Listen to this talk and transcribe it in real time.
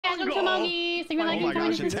Tomogi. Sing like my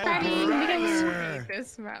gosh, it's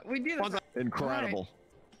This map. We do this. incredible.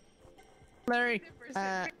 Larry,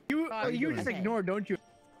 you just ignore, don't you?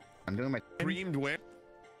 I'm doing my Dreamed where?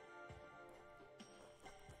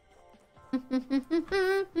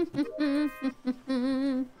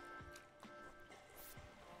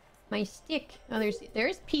 My stick. Oh,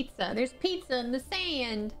 there's pizza. There's pizza in the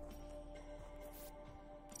sand.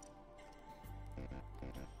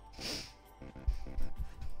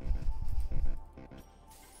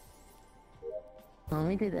 Let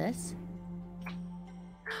me do this.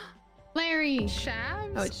 Larry.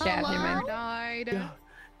 Shabs. Oh, it's Shabs. Never mind. Died.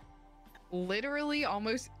 Literally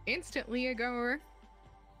almost instantly ago.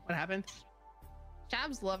 What happened?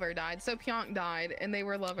 Shab's lover died, so pjonk died, and they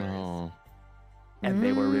were lovers. Oh. And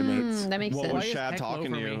they were roommates. That makes What sense. was Why is Shad Heck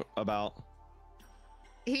talking to over you me? about?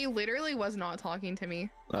 He literally was not talking to me.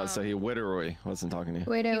 So he literally wasn't talking to you.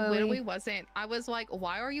 Wait, He literally wasn't. I was like,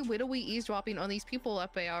 why are you literally eavesdropping on these people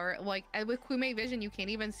up there? Like, with Kume Vision, you can't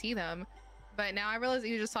even see them. But now I realize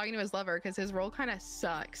he was just talking to his lover because his role kind of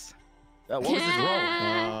sucks. What was his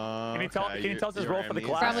role? Can Can you tell us his role for the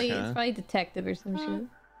class? Probably, it's probably detective or some shit.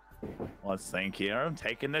 Let's think here. I'm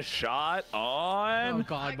taking the shot on Oh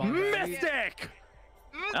God, Bonsai. Mystic.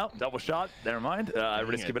 Oh, double shot. Never mind. I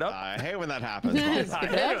already skip it up. I hate when that happens. Skip it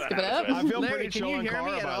up, skip it up. I feel Larry, pretty can you chill in hear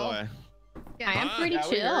me Kara, at by the all? way. I am pretty Yeah,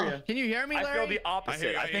 we hear chill. ya. Can you hear me, I Larry? feel the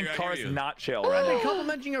opposite. I think I hear Kara's you. not chill I've right been now.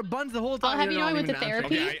 complimenting your buns the whole time. I'll have you know I went to don't even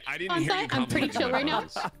therapy. answer. Okay, I didn't hear you I'm pretty chill right now.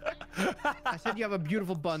 I said you have a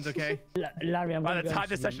beautiful buns, okay? Larry, I'm By gonna the be time honest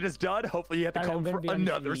this with session is done, hopefully you have to Larry, come I'm gonna for be honest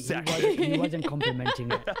another with you. section. He wasn't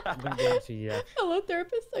complimenting it. I'm gonna be honest with you. Hello,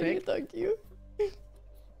 therapist. I need to talk to you.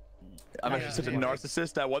 I'm actually such a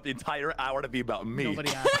narcissist. I want the entire hour to be about me.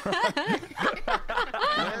 Nobody asked.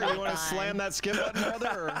 Larry, you want to slam that skip button,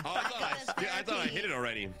 brother? Or? Oh, I thought I hit it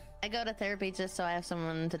already. I go to therapy just so I have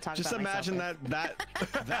someone to talk Just about imagine myself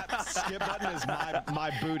that skip button is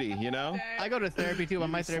my booty, you know? I go to therapy too, but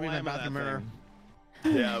my therapy is my Slam that bathroom mirror.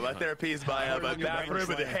 Yeah, my therapy is my bathroom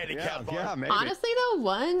with a Slam. handicap bar. Yeah, maybe. Honestly, though,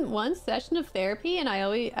 one session of therapy, and I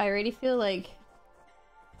already feel like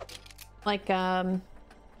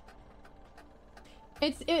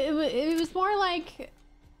it was more like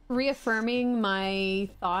reaffirming my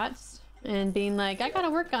thoughts and being like, I gotta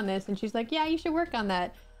work on this, and she's like, yeah, you should work on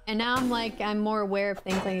that. And now I'm more aware of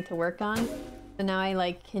things I need to work on, so now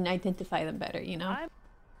I can identify them better, you know.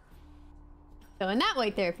 So in that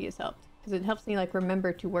way, therapy has helped because it helps me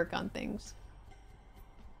remember to work on things.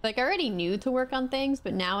 I already knew to work on things,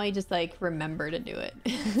 but now I just remember to do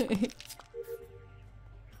it.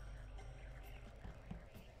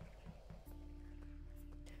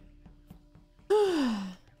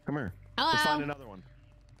 Come here. Hello. Let's find another one.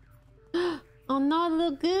 Oh no,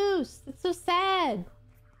 little goose. That's so sad.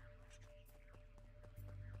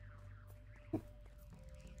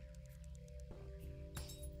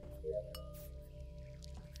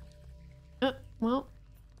 Well,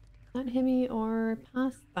 not Himi or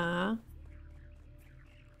pasta.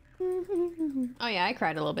 Oh yeah, I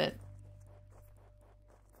cried a little bit.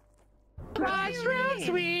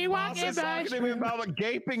 Pasta's talking to me about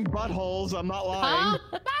gaping buttholes. I'm not lying.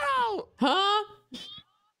 Huh?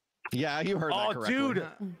 Yeah, you heard that Oh, correctly. dude.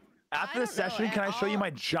 After this session, can I show you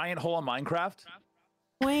my giant hole on Minecraft?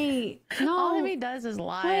 Wait, no. All he does is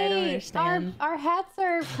lie. I don't understand. Our hats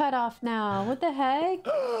are cut off now. What the heck?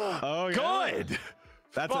 Oh, yeah. Good.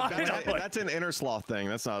 That's an inner sloth thing.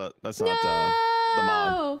 That's not the mod.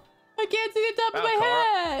 No! I can't see the top of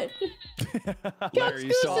my head. Larry,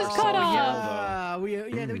 you saw goose is cut off. We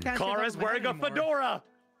can't. Kara's wearing a fedora.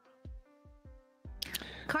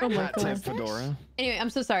 Oh my Fat tip God. fedora. Anyway, I'm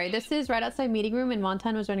so sorry. This is right outside meeting room, and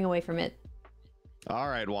Wonton was running away from it. All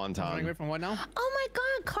right, Running away wonton. from what now? Oh my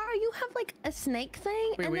God, Cara, you have a snake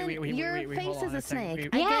thing, and then your face hold is on a second. snake.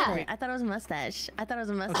 Yeah. I get it. I thought it was a mustache. I thought it was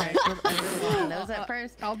a mustache. Okay. I didn't nose at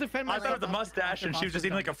first. I'll defend I myself. thought it was a mustache and she was just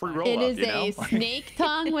eating like a fruit roll It up, is you know? a snake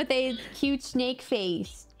tongue with a cute snake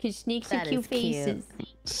face. Because snakes That are cute is cute.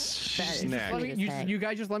 faces. Snack. Let me- You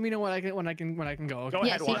guys just let me know when I can go. Go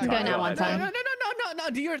Yes, ahead, you can go Wonton, now, go ahead. Wonton. No.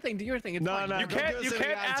 Do your thing. It's No, fine. no, You don't can't give us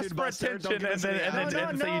any ask attitude, for Buster. Don't attention give us any and attitude.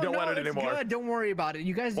 then say you don't want it it's anymore. Good. Don't worry about it.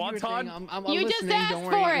 You guys do your Wonton? thing. I'm You just listening. asked Don't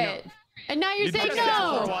for worry. it. And now you're You saying just asked for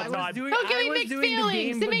no. it, I was Wonton. doing, Don't give I me was mixed doing the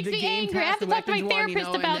feelings. game, It makes the me game angry. I have to task talk to my weapons one, therapist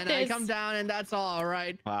and about then I this. come down and that's all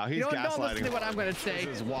right. Wow, he's Don't listen gaslighting. to what I'm gonna say.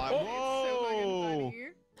 This is why. Oh.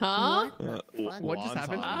 Huh? What just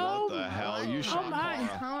happened? What the hell? You shot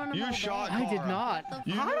Kara. You shot Kara. I did not.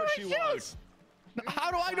 You knew what she was. How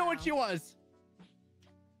do I know what she was?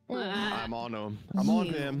 I'm on him. I'm on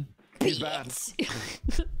him. He's bad. I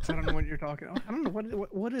don't know what you're talking about. I don't know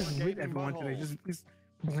what is with everyone today. Just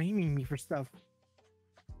blaming me for stuff.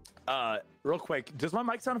 Real quick, does my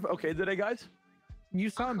mic sound okay today, guys? You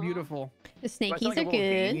sound beautiful. The Do I sound snakies like a are little good.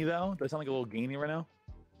 Gamey, though? Do I sound like a little gamey right now?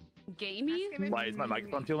 Gamey? Why is my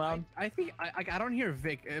microphone too loud? I think I don't hear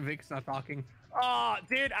Vic. Vic's not talking. Oh,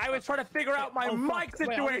 dude, I was trying to figure out my mic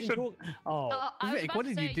situation. Vic, what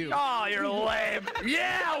did you do? Oh, you're lame.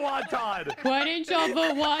 Yeah, wonton. Why didn't y'all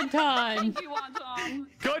vote wonton? Thank you, Wonton.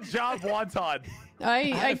 Good job, wonton.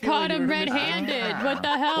 I caught him red-handed. What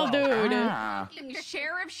the hell, dude? Fucking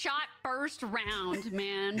Sheriff shot first round,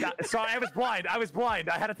 man. Yeah, sorry, I was blind.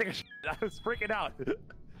 I had to take a shit. I was freaking out.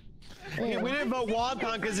 Hey, we didn't vote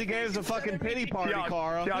Wonton because he gave us a fucking pity party,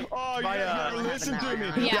 Carl. Oh, you gotta listen to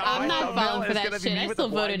me. Yeah, I'm not falling for that shit. I still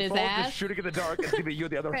voted his ass. Just shooting in the dark. It's gonna be you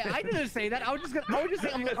the other. Hey, I didn't say that. I was just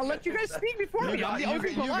saying, I'll let you guys speak before me. I'm the only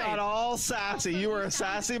You got all sassy. You were a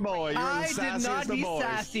sassy boy. You were the I did not sassiest of be boys.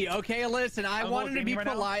 sassy. Okay, listen. I wanted to be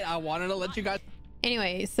polite. I wanted to let you guys.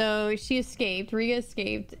 Anyway, so she escaped. Riga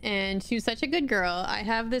escaped, and she was such a good girl. I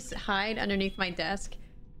have this hide underneath my desk,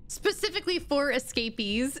 specifically for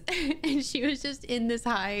escapees, and she was just in this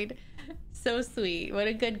hide. So sweet. What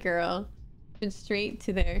a good girl. Went straight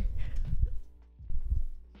to there.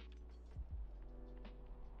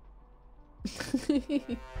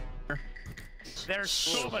 There's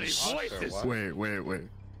so many voices. Wait.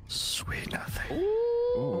 Sweet nothing.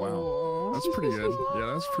 Oh wow, that's pretty good.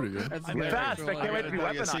 Yeah, that's pretty good. That's I'm very fast. I cool. can't wait to be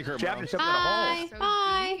Like a weaponized. secret, Jab bro. to shove in a hole. Bye.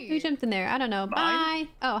 Bye. Who jumped in there? I don't know. Bye.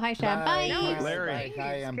 Oh, hi, Shab. Bye. Larry,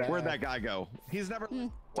 Hi, I'm back. where'd that guy go? He's never.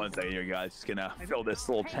 One second here, guys. Just gonna fill this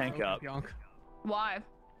little tank up. Pjonk. Why?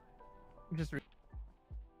 Just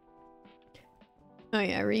Oh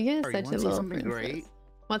yeah, Riga is Sorry, such wanna a see little something princess. great?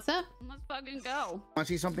 What's up? Let's fucking go. Want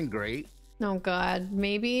to see something great? Oh god,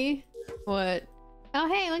 maybe. What? Oh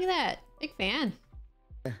hey, look at that. Big fan.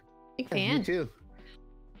 Big Me fan. too.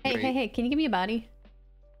 Hey, Great. hey, hey, can you give me a body?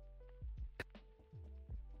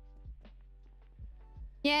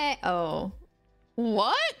 Yeah. Oh.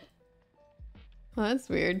 What? Oh, that's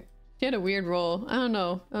weird. She had a weird roll. I don't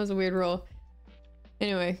know. That was a weird roll.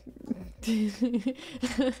 Anyway.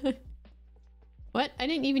 What? I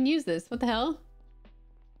didn't even use this. What the hell?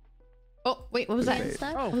 Oh, wait, what was that?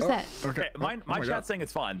 What was that? Okay, my chat's saying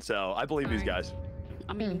it's fine, so I believe these guys.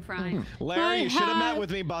 I'm eating fries. Larry, you should have hat. met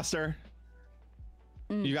with me, Buster.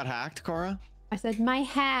 You got hacked, Cora? I said my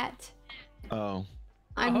hat. Oh.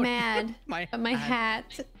 I'm mad. my But my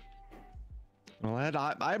hat. Well, I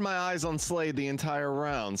had my eyes on Slade the entire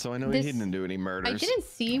round, so I know This- he didn't do any murders. I didn't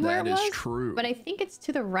see where That it is was, true. but I think it's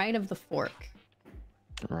to the right of the fork.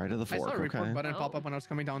 Right of the I fork, saw a report okay. button pop up when I was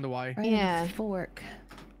coming down the Y. Yeah. Fork.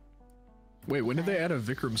 Wait, when did they add a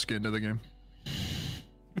Vikram skin to the game?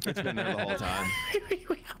 It's been there the whole time.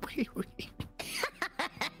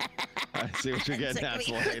 I see what you're getting at,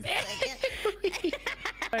 Slade.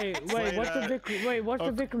 Wait, Slade, what's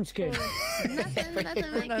the Vikram skin?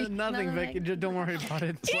 Nothing, Vic. Just don't worry about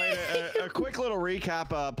it. Slade, a quick little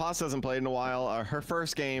recap. Pasta hasn't played in a while. Her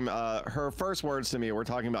first game, her first words to me were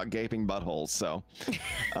talking about gaping buttholes. So,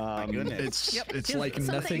 It's like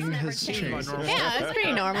nothing has changed. Yeah, that's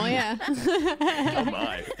pretty normal, yeah. Oh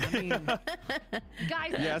my. I mean,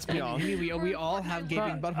 Guys, yes, Pjonk. we all have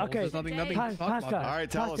gaping buttholes. Okay. There's nothing to talk Pasta. about. All right,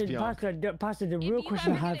 tell us, Pjonk. Pasta, the if real you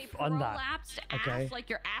question I ever have get a on that. prolapsed Okay. ass, like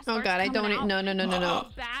your ass Oh starts god, I coming don't. out, No.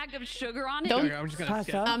 a bag of sugar on it. Don't- Okay, I'm just gonna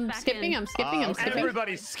skip. Pasta, I'm Back skipping. in. I'm skipping.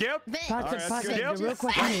 Everybody skip. Pasta, Alright, Pasta, skip. the real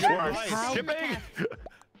question is how, Skipping.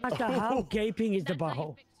 Pasta, how gaping is the That's how you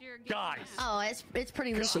butthole? fix your gaping Guys. ass. Oh, it's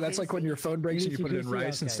pretty leaky. So that's like when your phone breaks and you put it in Leaky,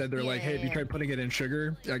 rice okay. instead. They're like, hey, have you Yeah. tried putting it in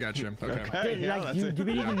sugar? I got you. Okay. Okay, yeah, Like, that's do it.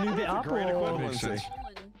 we even lube it up Great or? Makes equivalency. sense.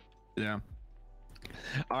 Yeah.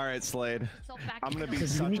 All right, Slade. So back I'm gonna be Do we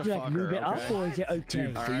such a need to like lube fucker. it up Okay? or is it okay?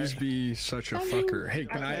 Dude, please be such a fucker. Hey,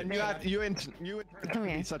 can I? And you in turn have to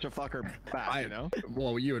be such a fucker back, you know?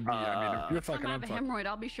 Well, you and me. I mean, if you're Next time fucking, I I'm have a fucking. hemorrhoid,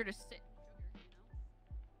 I'll be sure to sit.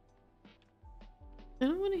 I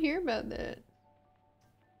don't want to hear about that.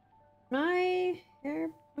 My hair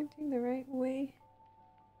pointing the right way.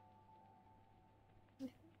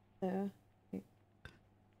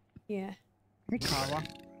 Yeah. Hey, Carla.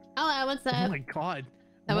 Hello, what's Oh up? my god.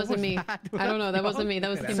 That What wasn't was me. that? I don't know. That wasn't me. That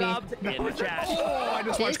was me. Subbed in the chat. Oh, I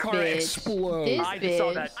just This watched Cara bitch. explode. This I just saw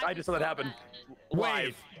bitch. that. I just saw that happen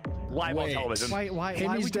live on Wait. television. Why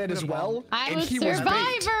Himmy's would you dead put as a bomb? well. I and was he was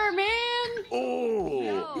Survivor, man.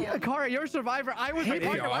 Oh. Yeah, Cara, you're a survivor. I was Hey, a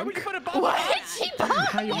partner. Why would you Pjonk. put a bomb? What? She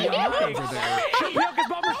How you Over there. Shoot Pjonk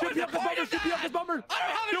bomber. Shoot Pjonk bomber. Shoot Pjonk bomber.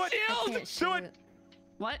 I don't have a shield. Do it.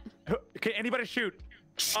 What? Can anybody shoot?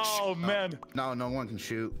 Oh man. No one can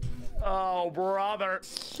shoot. Oh, brother.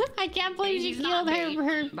 I can't believe she He's killed not bait,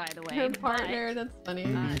 her by the way, her but, partner. That's funny.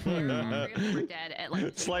 We're dead at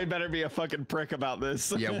like. Slade better be a fucking prick about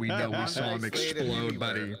this. Yeah, we know. We saw him Slade and explode, we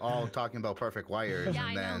buddy. were all talking about perfect wires, Yeah,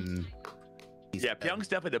 and I know. then. Yeah, pjonk's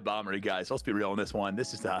definitely the bomber, guys. Let's be real on this one.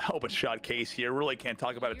 This is a open shot case here. Really can't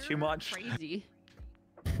talk about it too much. Crazy.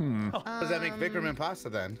 Does that make Vikram and Pasta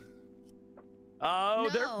then? Oh,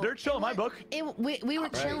 No, they're chilling. My book. We were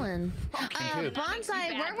chilling. too.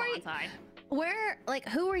 Bonsai,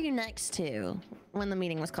 who were you next to when the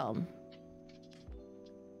meeting was called?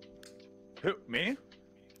 Who? Me?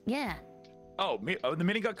 Yeah. Oh, me. Oh, the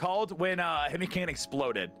meeting got called when Himicane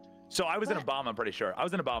exploded. So I was in a bomb. I'm pretty sure. I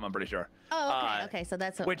was in a bomb. I'm pretty sure. Oh, okay. Okay, so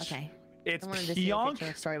that's what. which- Okay. It's I wanted to see a pjonk picture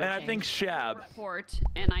of Story and about I think Change. Shab. Report,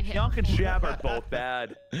 and I hit. Pjonk and Shab are both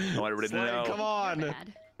bad. I want everybody to Slade, know. come on.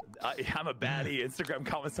 Bad. I'm a baddie. Instagram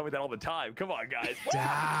comments tell me that all the time. Come on, guys.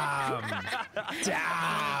 Damn.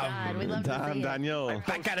 God, we love to Damn, see it. Daniel.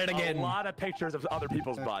 Back at it again. A lot of pictures of other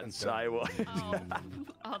people's butts. I will.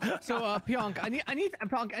 So, Pjonk, I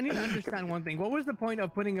need to understand one thing. What was the point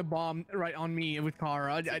of putting a bomb right on me with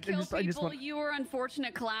Kara? I Kill just people. want. You were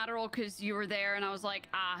unfortunate collateral because you were there, and I was like,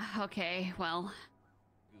 okay, well,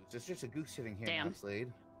 There's just a goose sitting here Damn. now,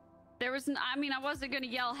 Slade. there was. I mean, I wasn't gonna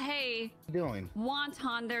yell, hey, What are you doing?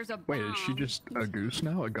 wonton, there's a bomb. Wait, is she just a goose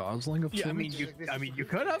now? A gosling of Yeah, I sorts? mean, you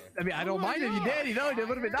could have. I mean, I don't mind if you did. You know, it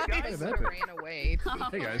would have been nice. Guys ran away.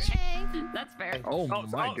 Hey guys. Hey. That's fair. Oh my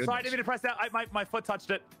Sorry, I goodness. didn't mean to press that. My foot touched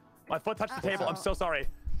it. My foot touched the table. I'm so sorry.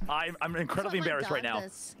 I'm incredibly That's what my embarrassed right dog now.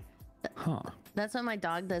 does. Huh. That's what my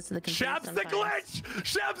dog does to the computer Shab's the sometimes. glitch!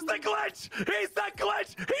 Shab's the glitch! He's the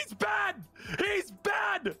glitch! He's bad! He's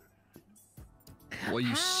bad! Well,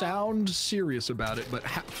 you sound serious about it, but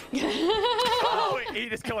Oh, wait, he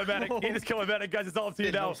just killed a medic. He just killed a medic, guys. It's all up to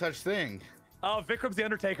you There's now. no such thing. Oh, Vikram's the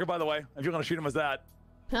Undertaker, by the way. If you want to shoot him as that.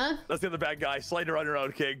 Huh? That's the other bad guy. Slater on your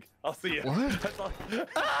own, King. I'll see you. What? That's all.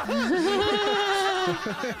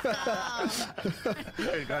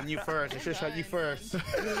 I got you first. I should have shot you first.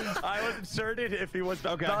 I wasn't certain if he was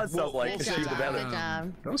Okay, not so like Good to job. shoot the Good medic.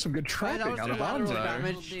 job. that was some good trapping out of collateral Bonsai.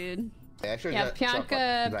 damage. Dude. Yeah, I should've Yeah, got Pjonk, shot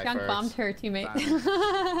Pjonk first. bombed her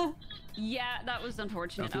teammate. Yeah, that was Now,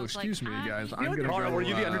 unfortunate. if I you'll was excuse like, me, guys, You I'm know, gonna Connor, go. were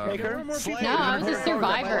you the Undertaker? Slade, No, I was a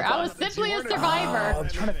survivor. I was simply a survivor. I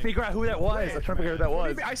was trying to figure out who that was. I was trying to figure out who that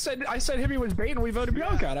was. I said Himmy was bait and we voted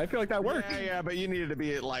Bianca out. I feel like that worked. Yeah, but you needed to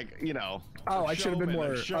be like, you know. Oh, I should have been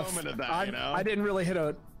more. showman of that, you know. I didn't really hit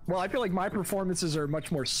a. Well, I feel like my performances are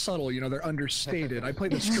much more subtle. You know, they're understated. I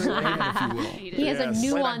played the straight man, if you will. He has a Yes.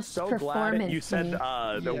 nuanced I'm so performance. glad you said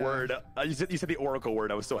the Yeah. word. You said the oracle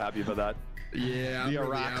word. I was so happy about that. Yeah, I'm The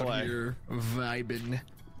really out Oracle. here vibing.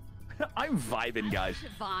 I'm vibing, guys.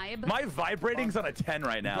 vibe. My vibrating's on a 10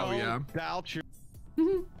 right now. Oh yeah. Doubt you.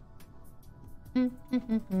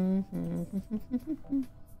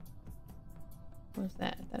 What's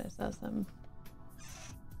that? I thought I saw some.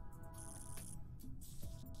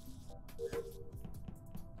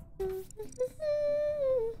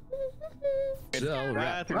 So,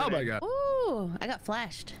 Wrath oh my grenade. god. Ooh, I got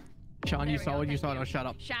flashed. Sean, you saw what you saw. No, shut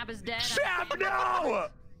up. Shab is dead. Shab, no!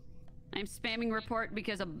 I'm spamming report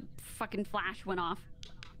because a fucking flash went off.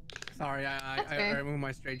 Sorry, I fair. removed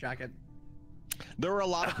my straight jacket. There were a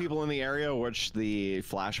lot of people in the area which the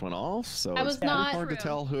flash went off, so I was it's not- hard to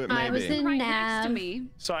tell who it I may was be. in Right next to nav. me.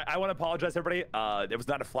 So I want to apologize, everybody. It was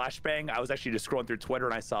not a flashbang. I was actually just scrolling through Twitter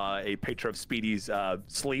and I saw a picture of Speedy's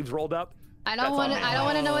sleeves rolled up. I don't want to. I don't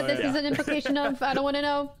want to know what this is an implication of. I don't want to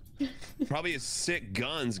know. Probably his sick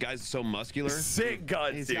guns. Guys are so muscular. Sick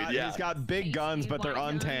guns, dude. Yeah. He's got big guns, but they're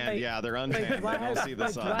untanned. Yeah, they're untanned. do I They don't have- see the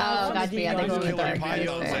wait, sun. do I have Oh, gotcha. Yeah, they go with Killer dark.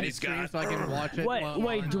 pythons That's that he's Stream got. so I can watch it.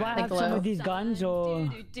 Wait, do I have Like some low. of these guns or?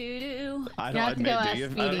 Do. I You have to don't go admit, ask do you?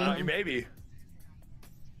 Speedy. Maybe.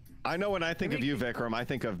 I know when I think of you, Vikram, I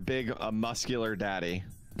think of big, muscular daddy.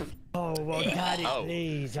 Oh, well, daddy, Oh.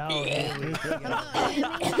 please. Oh, here we go.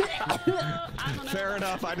 Fair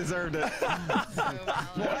enough, I deserved it.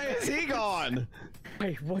 Why is he gone?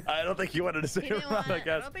 Wait, what? I don't think you wanted to say He it didn't around, I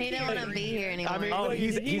guess. want to be here anymore. I mean, Oh,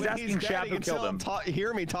 he's asking dead. Shab You who can killed still him.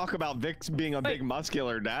 hear me talk about Vic's being a big,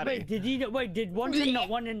 muscular daddy. Wait, did Wonton not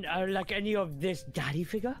want like any of this daddy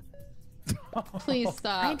figure? Please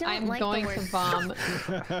stop. don't I'm like the going word to vom.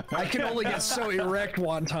 I can only get so erect,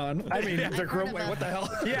 Wonton. I mean, I've heard of what the hell?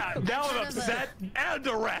 Yeah, now I'm heard of a- upset and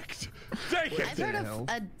direct. Take I've it. heard of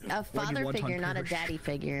a father wonton figure, not a perish? daddy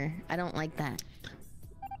figure. I don't like that.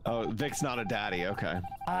 Oh, Vic's not a daddy. Okay.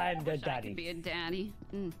 I'm the Could daddy. be a daddy.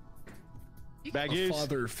 Mm. A Baggies.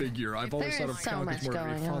 father figure. I've always There thought is of so Pjonk much as more of a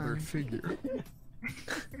going father on. figure.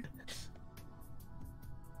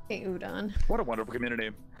 Hey, Udon. What a wonderful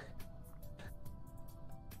community.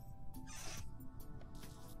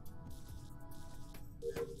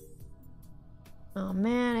 Oh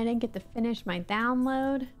man, I didn't get to finish my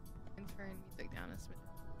download. And turn music down a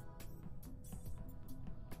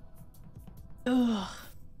smidge. Ugh.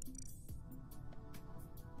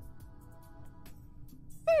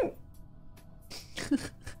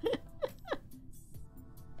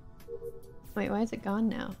 Wait, why is it gone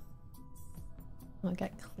now? Oh, it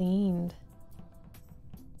got cleaned.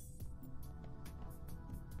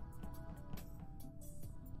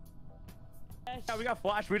 Yeah, we got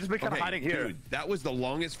flash. We just been kind of hiding here. Dude, that was the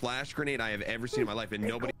longest flash grenade I have ever seen in my life, and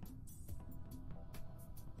nobody.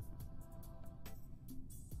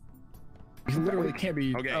 You literally can't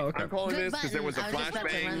be. Okay, Oh, okay. I'm calling Good this because there was a button. I was just about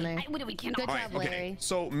to run there. flashbang. We cannot. Good All job, right, Larry. okay.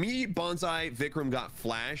 So me, Bonsai, Vikram got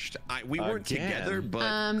flashed. We weren't Again. together, but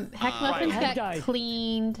Heck Muffins Heck got died.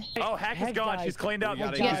 cleaned. Oh, Heck is Heck gone. died. She's cleaned up. We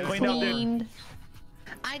gotta She's get cleaned up, dude. Cleaned.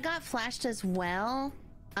 I got flashed as well.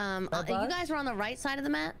 You guys were on the right side of the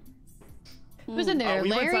map. Who's in there? we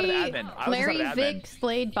went inside of Larry, admin. I was Larry, inside of admin. Vic,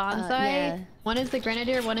 Slade, Bonsai. Yeah. One is the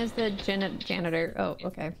Grenadier, one is the janitor. Oh,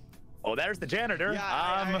 okay. Oh, there's the janitor.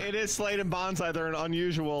 Yeah, it is Slade and Bonsai. They're an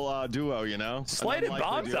unusual duo, you know. Slade and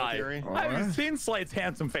Unlikely duo Bonsai. theory. I haven't seen Slade's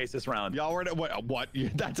handsome face this round. Y'all were what?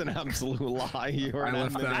 That's an absolute lie. You were I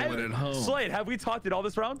left that one at home. Slade, have we talked at all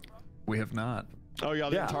this round? We have not. Oh, y'all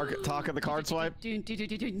didn't talk at the card swipe?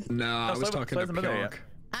 No, I was talking to Pjonk.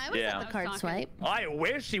 I was at the card swipe. I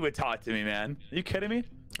wish he would talk to me, man. Are you kidding me?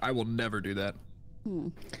 I will never do that.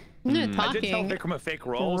 Talking. I did tell Vikram a fake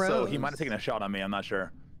roll, so he Gross. might have taken a shot on me. I'm not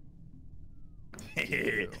sure.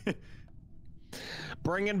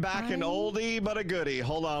 Bringing back an oldie but a goodie.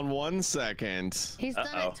 Hold on 1 second. He's done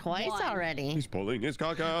it twice already. he's pulling his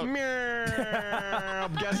cock out.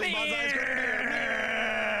 I'm guessing Bonsai's Grenadier.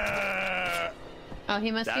 Oh, he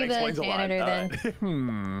must That be the explains a lot. janitor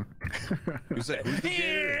then. Who said who's the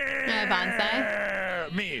janitor?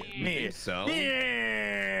 Bonsai. Me. So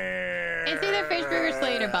It's either Fishburger,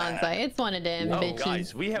 Slade, or Bonsai. It's one of them, Oh, bitches.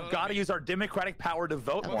 guys, we have got to use our democratic power to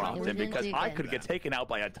vote more Okay, often we're because gonna do I that. could get taken out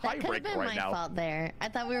by a That could have tiebreaker been right my now. fault there. I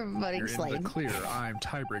thought we were voting You're in Slade. the clear. I'm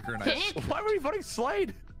tiebreaker, and I. Why were we voting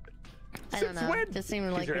Slade? I don't know. when? Just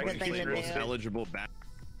seemed like a good thing to most do. eligible back.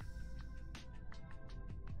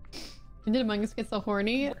 Did Among Us get so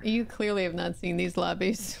horny? You clearly have not seen these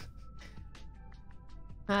lobbies.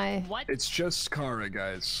 Hi. What? It's just Kara,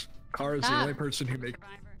 guys. Kara's the Ah. only person who makes.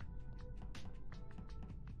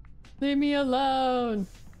 Leave me alone.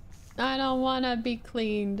 I don't want to be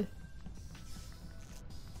cleaned.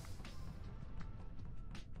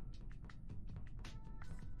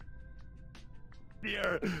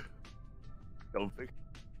 Here. Don't think.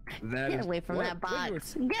 That Get is- away from Wait, that wait, wait.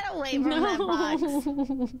 box. Get away from that box.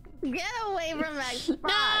 Get away from that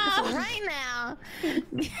box No. right now. Get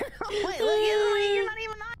away. Look at me. You're not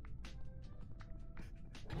even on.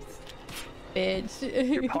 Bitch.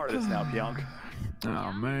 You're part of this now, Pjonk.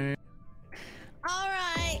 Oh man. All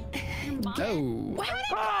right. No. Wait,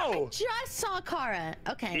 Oh! just saw Kara.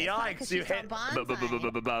 Okay. Yikes, you hit.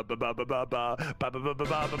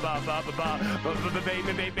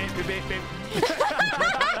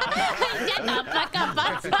 Shut the fuck up,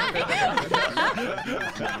 Bonsai.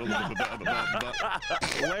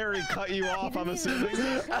 Larry cut you off, I'm assuming.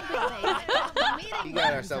 You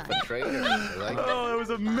got ourselves a traitor. Like, Oh, that was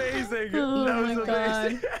amazing. Oh That was my God.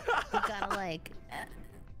 amazing. You gotta like,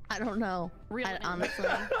 I don't know. Honestly,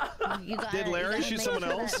 you gotta, Did Larry you gotta shoot make someone sure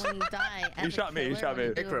that else? When you die, He shot me, he shot me.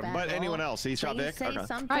 But anyone else? He shot Vic? Say Okay.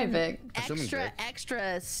 something Hi, Vic. Assuming Vic.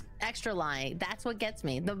 extra lie. That's what gets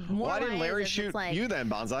me. The more Why didn't lies Larry is it's shoot like, you then,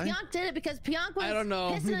 Bonsai? Pjonk did it because Pjonk was I don't know.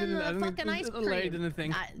 He pissing in didn't- I the don't fucking think- ice Larry cream. didn't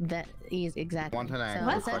think. That is exactly. One time I So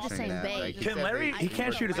was instead of just questioning saying that, bait. like, Can Larry? He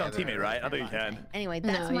can't shoot his own together. teammate, right? I think he can. Anyway,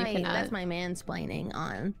 No, you cannot. that's my mansplaining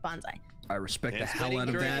on Bonsai. I respect the It's hell out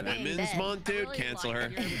of during that. Women's Month, dude. Cancel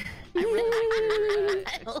her.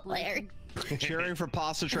 Larry. Cheering for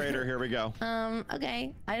Pasta Trader. Here we go.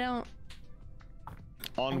 Okay. I don't.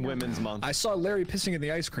 On Women's Month. I saw Larry pissing in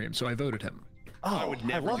the ice cream, so I voted him. I would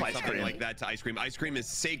never love do ice something cream. like that to ice cream. Ice cream is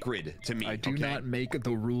sacred to me. I do okay? not make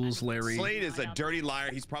the rules, Larry. Slade is a dirty liar.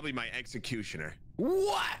 He's probably my executioner.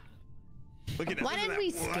 What? Look at that. Why look at did that.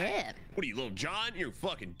 we What? skip? What are you, little John? You're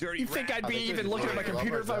fucking dirty. You think rat. I'd be think even this looking at my is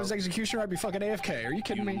computer if I was though. executioner? I'd be fucking AFK. Are you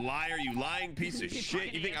kidding You me? liar, you lying piece of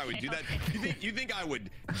shit. You think I would do that? You think I would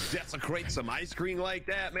desecrate some ice cream like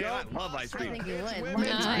that? Man, I love ice I cream. think you would.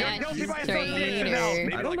 Women's Yeah, You're guilty by straight association now. or-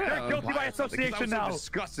 Maybe I don't like know. that. Guilty by Because I association was so now.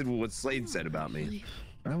 disgusted with what Slade said about me.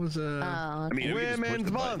 That was Oh, I mean, we just pushed Women's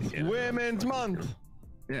the button. Month. Yeah. Women's Month.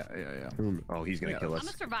 yeah. Oh, he's gonna Yeah. kill I'm a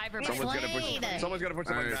us. survivor. Someone's gonna push. Slade. Someone's gonna push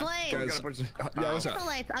the button. Slade. Someone's gonna push. Yeah, what's I'll get up? the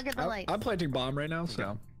lights. I'll get the lights. I'm planting bomb right now,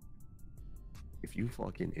 so. If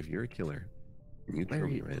you're a killer, and you kill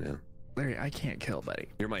me right now, Larry, I can't kill, buddy.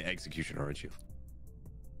 You're my executioner, aren't you?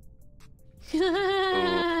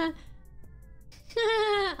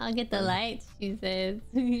 I'll get the lights, she says.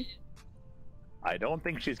 I don't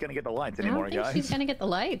think she's gonna get the lights I anymore, don't think guys. she's gonna get the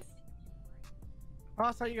lights.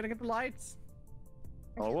 Oh, so you're gonna get the lights?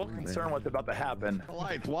 Oh, we'll concern what's about to happen. The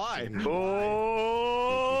lights, why?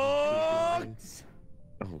 Oh!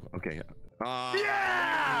 Oh, okay.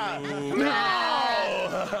 Yeah!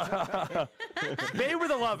 No! They were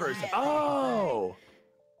the lovers. Oh!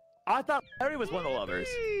 I thought Larry was one of the lovers.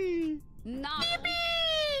 No.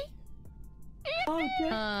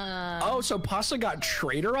 Oh, so Pasta got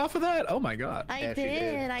traitor off of that? Oh my god. I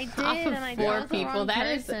did, Off of and I 4 chose the people. wrong That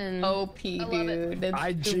is person. OP, dude. That's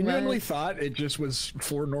I too genuinely much. thought it just was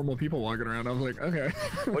 4 normal people walking around. I was like, okay.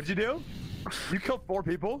 What'd you do? You killed 4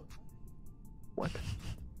 people? What?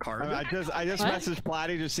 Card? I just What? messaged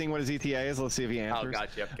Platy, just seeing what his ETA is. Let's see if he answers. Oh,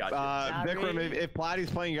 gotcha. Vikram, if Platy's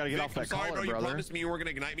playing, you gotta get Vic, off that I'm sorry, collar, bro. You brother. promised me you were gonna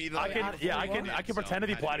ignite me. I can pretend to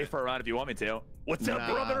be Platy for a round if you want me to. What's up,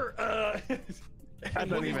 Nah. brother? That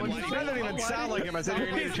doesn't even sound like him. I said you're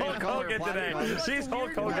gonna She's change Hulk color. Hogan today. She's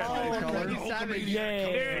Hulk Hogan.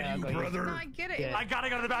 Yeah. No, I get it. I gotta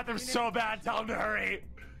go to the bathroom so bad. Tell him to hurry.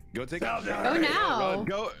 Go take Go a now.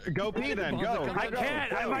 Go pee then. Go. I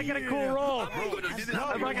can't. I might get a cool roll.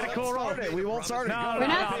 I might get a cool roll. We won't start it. No, We're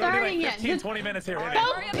not starting yet. 15, 20 minutes here. Go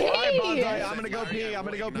All right, pee! Bonsai, I'm gonna go pee. I'm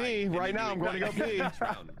gonna go pee right now. I'm going to go pee.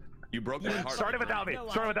 You broke my heart. Start it without me.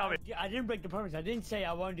 Start it without me. I didn't break the promise. I didn't say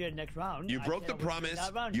I want to do it next round. You I broke said the I want to do it promise.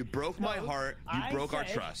 that round. You broke my heart. You I broke our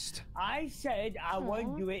said- trust. I said I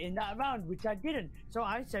won't do it in that round, which I didn't. So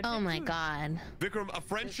I said. Oh my god. Vikram, a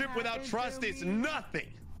friendship without trust is nothing.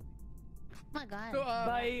 Oh my god. So,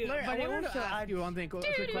 Larry, Larry, but I it wanted also to ask you one thing. Quick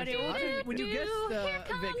question. When you guessed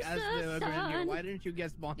Vic as the Grenadier, why didn't you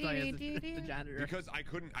guess Bonsai as the janitor? Because I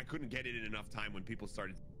couldn't get it in enough time when people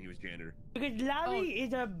started saying he was janitor. Because Larry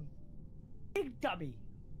is a big dummy.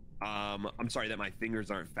 I'm sorry that my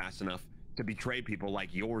fingers aren't fast enough to betray people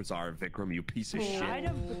like yours are, Vikram, you piece of shit. I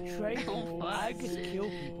don't betray people. I just kill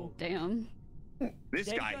people. Damn.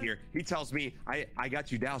 This guy here, he tells me, I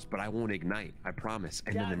got you doused, but I won't ignite. I promise.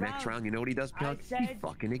 And then the next round, you know what he does, Pjonk? He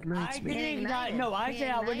fucking ignites I me. didn't ignite. No, I said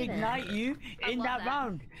I would ignite you in that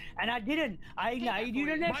round, and I didn't. I ignited you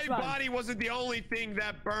the next My round. body wasn't the only thing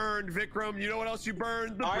that burned, Vikram. You know what else you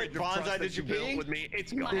burned? The bridge of trust that you built with me.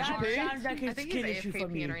 It's gone. Did you pee? Sounds like a I think skin he's issue AFK for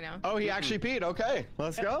me. peeing right now. Oh, he actually peed. Okay,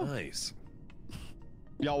 let's go. Nice.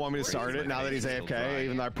 Y'all want me to start it now that he's AFK,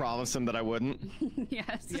 even though I promised him that I wouldn't?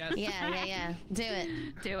 Yes. Yeah. Do it.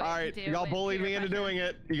 Do it. All right, do y'all it. bullied Peer me into pressure. doing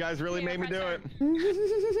it. You guys really Peer made me do it.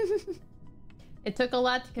 It took a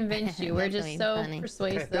lot to convince you. We're just so Funny.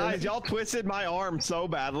 persuasive. Guys, y'all twisted my arm so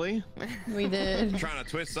badly. We did. Trying to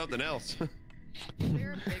twist something else.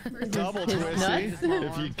 You're a big person. Double His twisty. nuts?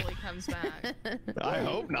 If you, Until he comes back. I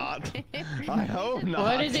hope not. I hope not.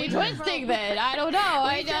 What is he twisting then? I don't know.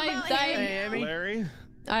 Larry?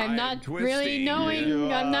 I'm not really knowing.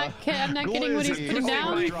 you, I'm not getting what he's glizzy. putting Oh,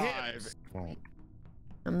 down. my drive.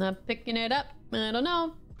 I'm not picking it up. I don't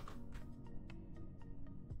know.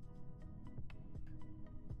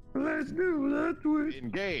 Let's do that twist.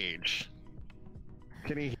 Engage.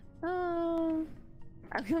 Can he? Oh,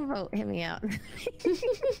 I'm gonna vote him out.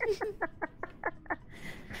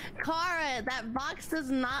 Kara, that box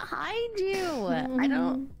does not hide you. I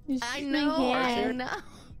don't. I know. I know.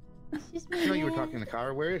 I know you were talking to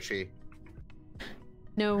Kara. Where is she?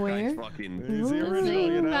 Nowhere. Fucking. Is he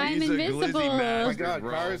original, you know? I'm He's a glizzy invisible. Oh my master, god,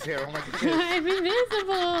 bro. Kara's here. Oh my god. I'm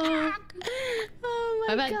invisible. Oh my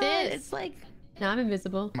How about god. this? It's like. No, I'm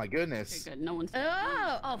invisible. Oh my goodness. Good. No one's.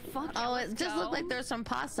 Oh. Fuck. Oh, let's it just go. looked like there's some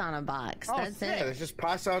pasta on a box. Oh, That's yeah, it. there's just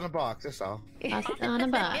pasta on a box. That's all. Pasta on a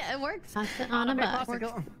box. Yeah, it works. Pasta on a box.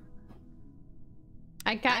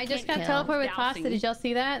 I just got can't kill. teleported with pasta. Dousing. Did y'all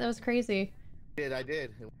see that? That was crazy. I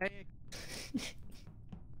did.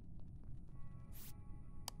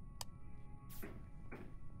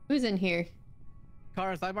 Who's in here?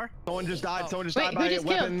 Kara sidebar? Someone just died. Someone just Wait, died who by just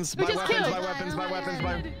weapons. killed? By Who just weapons. killed? By weapons. By weapons.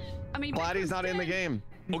 By. I mean, Platy's not in the game.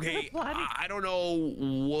 Okay, I don't know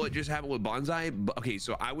what just happened with Bonsai, but okay,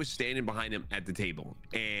 so I was standing behind him at the table,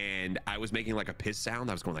 and I was making like a piss sound.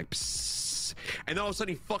 I was going like psss, and then all of a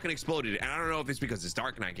sudden he fucking exploded. And I don't know if it's because it's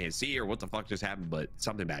dark and I can't see or what the fuck just happened, but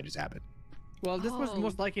something bad just happened. Well, this was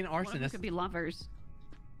most likely an One of them arsonist. could be lovers.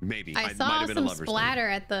 Maybe. I might saw have been a some lover's splatter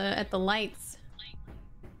at the lights.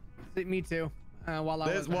 Me too. While I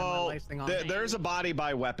There's, was well, lights thing on. there's a body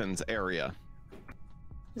by weapons area.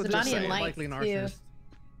 There's a Just body in saying. lights Likely an too. arsonist.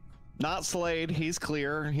 Not Slade. He's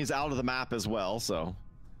clear. He's out of the map as well, so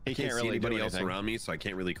he I can't can't see really do anybody else anything. around me, so I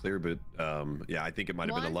can't really clear. But yeah, I think it might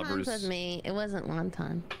have been a Wonton's lover's. with me. It wasn't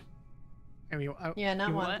wonton. Anyway, Yeah,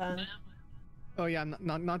 not What? wonton. Oh yeah,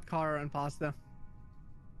 not Kara and pasta.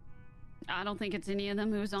 I don't think it's any of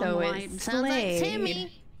them who's on So the it's line. Sounds like Slade.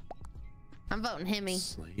 Timmy. I'm voting Himmy.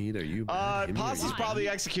 Slade, are you? Himmy, Pasta's are you- probably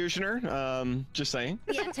the executioner. Just saying.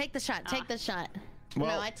 Yeah, take the shot. Take the shot.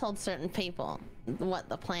 Well- No, I told certain people what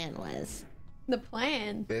the plan was. The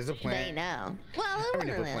plan. There's a They plan. know. Well, it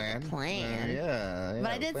wasn't really a plan. Yeah.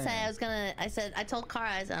 But I did say I was gonna. I told Kara,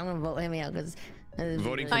 I said I'm gonna vote Himmy out because.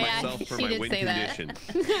 Voting for Oh, yeah, myself for she my did win say that.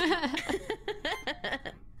 condition.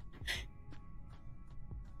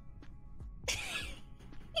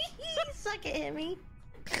 Suck it, Himmy.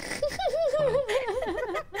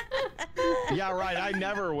 Yeah, right. I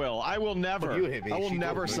never will. I will never. You hit me. I will She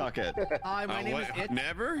never told me. suck it. Hi, my name is It.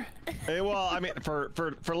 Never? Well, I mean, for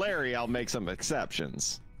Larry, I'll make some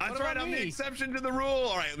exceptions. That's What right. about I'm the me? exception to the rule.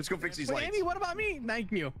 All right, let's go fix these Wait, lights. Amy, what about me?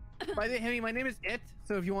 Thank you. By the way, Amy, my name is It.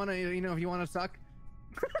 So if you wanna, if you wanna suck.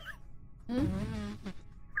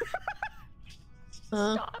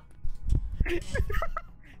 Stop. Hey,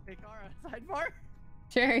 Kara, sidebar.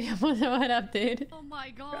 Sure. What up, dude? Oh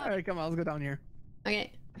my All god. right, come on, let's go down here.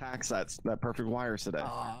 Okay. Tax that perfect wires today.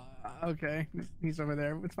 Okay, he's over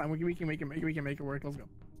there. It's fine. We can make it work. Let's go.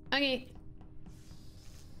 Okay.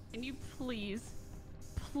 Can you please,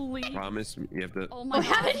 please? Promise me you have to. Oh my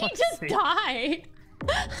How god. did he just die?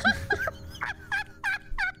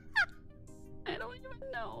 I don't even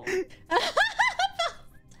know.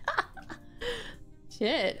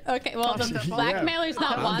 Shit. Okay. Well, the Yeah. blackmailer's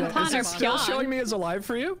not wonton Is or it still showing pjonk. me as alive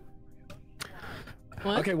for you?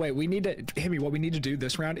 What? Okay, wait. We need to, Himmy. What we need to do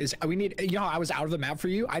this round is we need. You know, I was out of the map for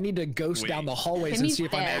you. I need to ghost down the hallways and Himmy's see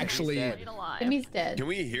if I'm dead. actually. Slade alive. Timmy's dead. Can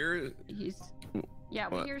we hear? He's. Yeah,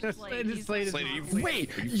 we What? hear Just Slade. He's Slade is Slade, not- are you-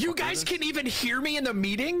 Wait, Are you you fucking guys with can even hear me in the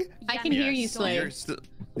meeting? I can hear you, You're Slade. still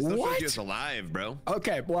What? shows you alive, bro.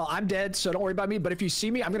 Okay, well, I'm dead, so don't worry about me. But if you see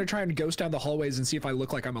me, I'm gonna try and ghost down the hallways and see if I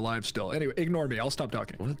look like I'm alive still. Anyway, ignore me. I'll stop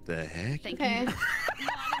talking. What the heck? Thank Okay. you. No,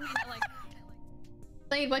 I didn't mean to, like.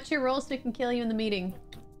 Slade, what's your role so we can kill you in the meeting?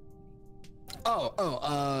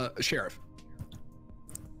 Sheriff.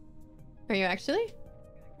 Are you actually?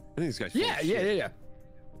 I think this guy's. Yeah.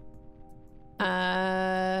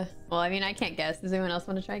 Well, I mean, I can't guess. Does anyone else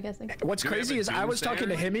want to try guessing? What's Do we have crazy a is I was talking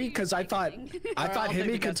to doomsayer? Himmy because I thought I'll take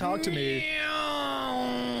Himmy the could guess. talk to me.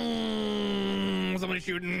 Somebody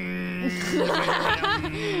shooting.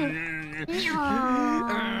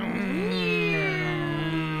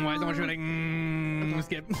 Why is someone shooting? Let's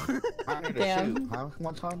skip. I need to Damn. shoot, huh?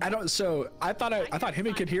 One time. I don't. So I thought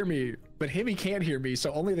Himmy could hear me, but Himmy can't hear me.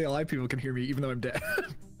 So only the alive people can hear me, even though I'm dead.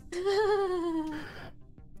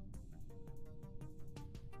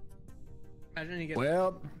 Imagine you get.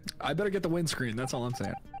 Well, I better get the windscreen. That's all I'm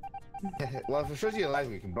saying. Well, if it shows you alive,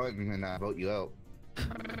 we can vote and vote you out.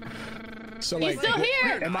 So He's like, still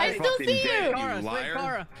here. Am I I still fucking see dead? you. Kara, You Slade, liar.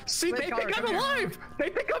 Kara. see, Slade, they Kara, think I'm come here. alive. They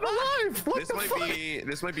think I'm alive. What This the might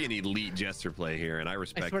fuck? be an elite jester play here, and I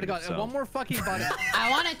respect I swear to it. God, So. one more fucking button. I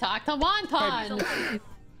want to talk to wonton.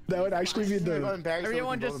 That would actually be the.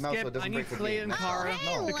 Everyone just skip. I need Slade and Kara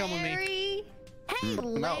Oh, to come with me. Larry. Hey,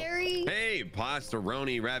 Larry. Hey,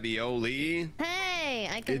 pastaroni ravioli. Hey,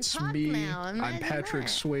 I can It's talk me. now. I'm Imagine Patrick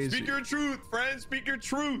that. Swayze. Speak your truth, friend. Speak your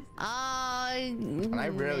truth. And I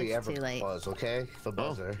rarely it's ever too late. buzz, okay? For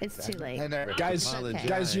buzzer. It's too late. I never Guys, apologize.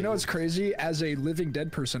 guys, you know what's crazy? As a living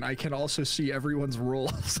dead person, I can also see everyone's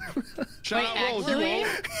rolls. Shout Wait, out rolls. You actually? roll.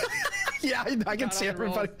 Yeah, I can Shout see out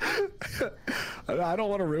rolls. everybody. I don't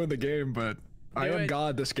want to ruin the game, but I Do am it.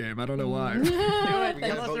 God this game. I don't know why. Do it. gotta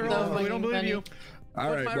Tell us vote the you roll. out. We don't believe you. All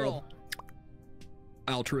What's right, my well, roll?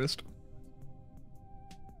 altruist.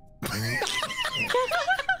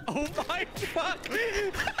 Oh my fuck!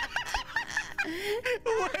 Wait,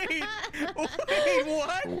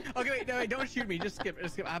 what? Okay, wait, no, wait, don't shoot me. Just skip.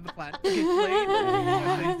 I have a plan. Okay, Slade.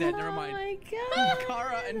 Slade's dead. Never Oh mind. my god.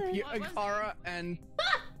 Kara and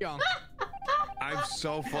pjonk. I'm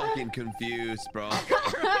so fucking confused, bro.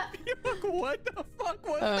 What the fuck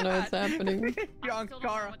was I don't know what's that? happening. I still Pjonk, don't know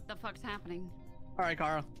Kara. what the fuck's happening. All right,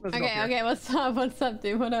 Kara. Let's go. Okay, here. okay, what's up? What's up,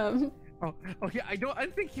 dude? What up? Oh, okay. I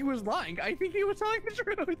don't think he was lying. I think he was telling the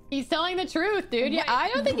truth. He's telling the truth, dude. Yeah, I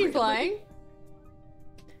don't think he's lying.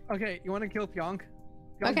 Okay, you want to kill pjonk?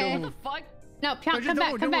 Pjonk, Okay. don't What the fuck? No, Pjonk, come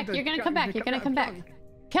back, come back. You're gonna come back. You're gonna come back.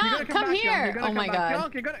 Pjonk, come back, here. You're gonna Oh my come back.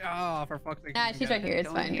 god. Pjonk, you're gonna. Oh, for fuck's sake. Nah, she's right here. It's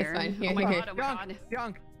Go fine. It's here. fine. Here, Oh my here. god, oh my god.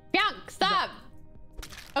 Pjonk. Pjonk, stop.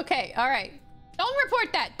 Okay, all right. Don't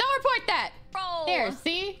report that. Don't report that. Roll. There,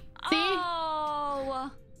 see? See?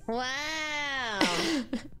 Oh. Wow.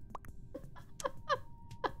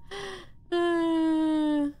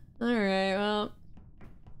 All right, well.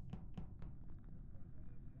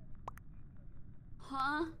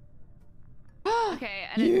 Huh?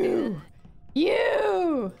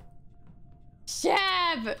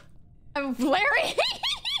 Larry!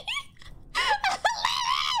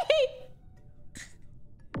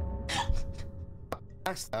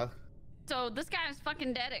 So this guy's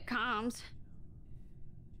fucking dead at comms.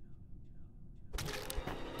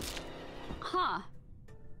 Huh.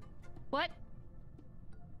 What?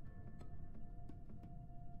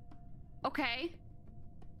 Okay.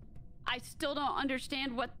 I still don't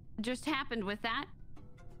understand what just happened with that.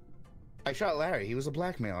 I shot Larry. He was a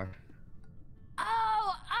blackmailer.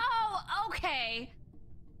 Oh, okay.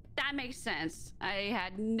 That makes sense. I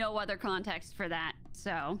had no other context for that,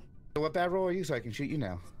 so. So what bad role are you so I can shoot you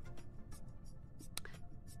now?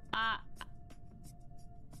 I'm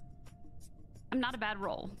not a bad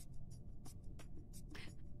roll.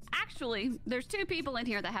 Actually, there's two people in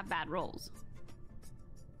here that have bad rolls.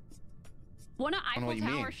 Wanna Eiffel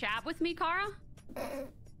Tower shab with me, Kara?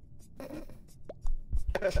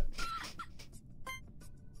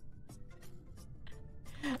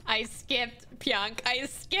 I skipped, pjonk. I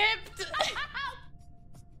skipped.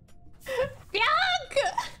 Pjonk!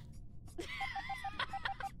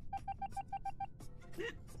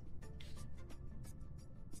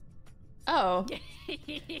 Oh.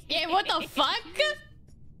 Yeah, what the fuck?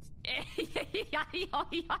 Oh,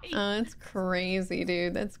 that's crazy,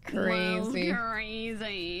 dude. That's crazy. Whoa,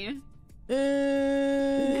 crazy.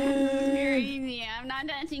 Crazy. I'm not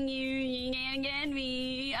touching you. You can't get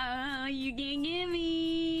me. Oh, you can get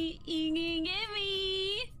me. You can get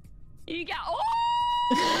me. You got. Oh!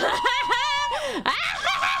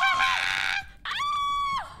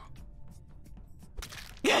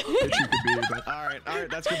 All right,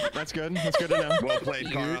 that's good. That's good. That's good to know. Well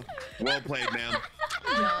played, Kara. Well played, ma'am.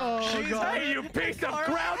 Oh god! Hey, you piece of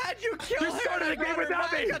crap! How'd you kill You started the game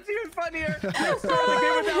without me. That's even funnier. You started the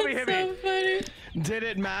game without me, Himmy. So funny. Did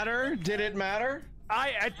it matter? Did it matter?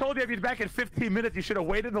 I told you I'd be back in 15 minutes. You should have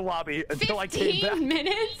waited in the lobby until I came back. 15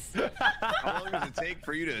 minutes? How long does it take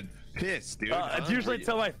for you to piss, dude? It's usually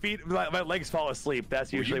until my feet, my legs fall asleep.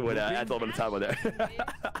 That's usually what adds a little bit of time with it.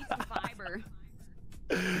 Fiber.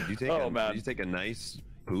 Did you take a nice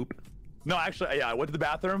poop? No, actually, yeah, I went to the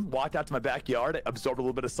bathroom, walked out to my backyard, absorbed a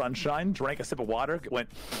little bit of sunshine, drank a sip of water, went,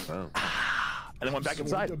 and then went back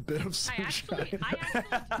inside. A bit of sunshine. I actually do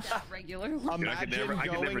that regularly. I could never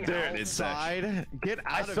going do it outside. Get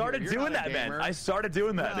out I of started here. You're doing not a that, man. gamer. I started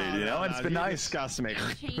doing that, dude. You know, and it's been nice. Disgust me.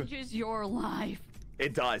 It changes your life.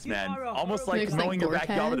 It does, man. are a Almost horrible- like Looks like mowing your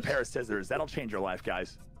backyard with a Gore-Tex. pair of scissors. That'll change your life,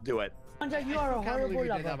 guys. Do it. Bonsai, you are a I can't believe horrible you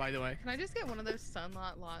did that, lover. by the way. Can I just get one of those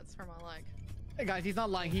sunlight lots for my leg? Hey guys, he's not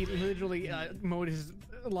lying. He literally mowed his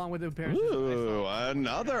along with the pair. Ooh,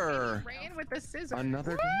 another. Ran with the scissors.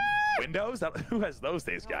 Another. Windows? Who has those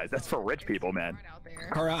days, guys? That's for rich people, man. Right out there.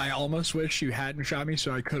 Kara, I almost wish you hadn't shot me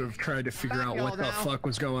so I could have tried to figure out what the fuck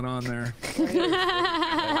was going on there.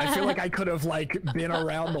 I feel like I could have been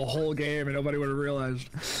around the whole game and nobody would have realized.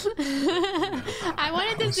 I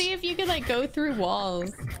wanted to see if you could go through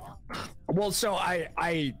walls. Well, so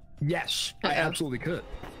yes, I absolutely could.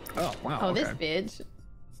 Oh wow. Oh, okay. this bitch.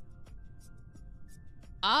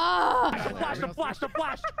 Ah! The flash!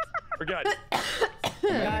 We're good.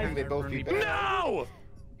 Guys, they both beat back. No!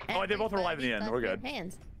 Oh, they both were alive in the end. We're good.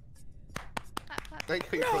 Hands.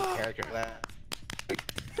 Like your character.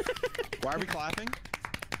 Why are we clapping?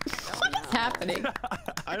 What's happening?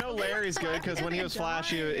 I know Larry's good because when he was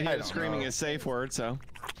Flash, he was screaming his safe word. So.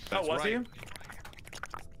 Oh, was he?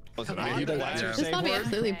 He does that. This zombie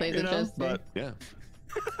absolutely plays it just. But Yeah.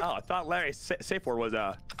 Oh, I thought Larry's safe word was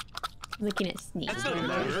Looking at Sneak.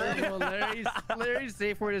 Larry's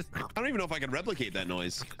safe word is. I don't even know if I can replicate that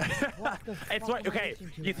noise. It's like, okay,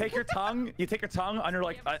 you take your tongue on your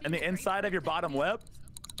on the inside of your bottom lip,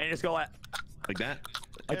 and you just go like that.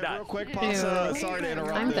 Like that. Real quick, pause. Sorry to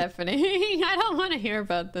interrupt. I'm deafening. I don't want to hear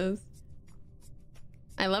about this.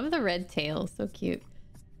 I love the red tail. So cute.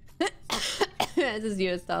 This is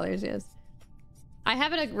US dollars, yes. I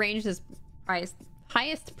have it arranged as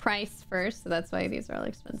highest price first, so that's why these are all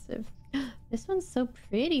expensive. This one's so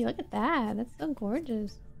pretty. Look at that. That's so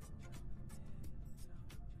gorgeous.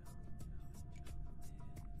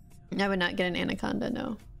 I would not get an anaconda,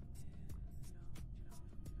 no.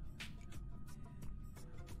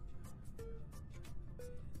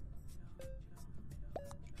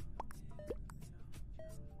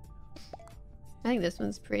 I think this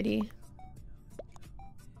one's pretty.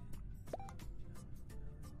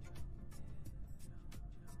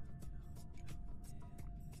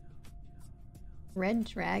 Red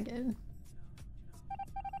dragon.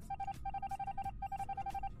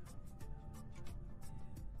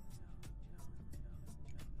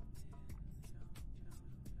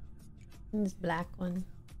 And this black one.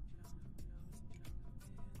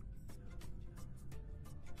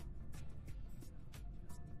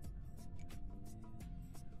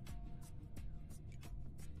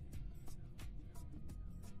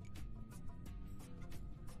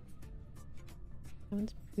 That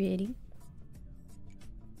one's pretty.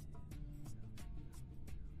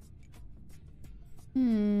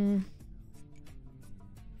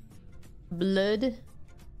 Blood.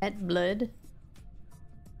 Het blood.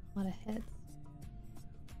 A lot of heads.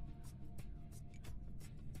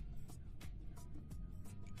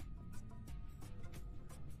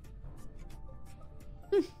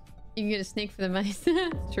 You can get a snake for the mice.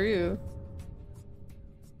 True.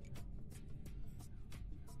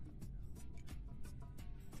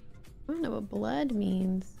 I don't know what blood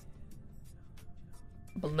means.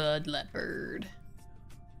 Blood leopard.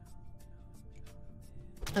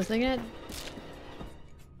 I was looking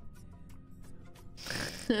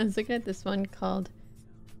at this one called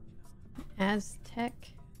Aztec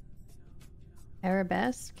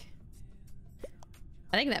Arabesque.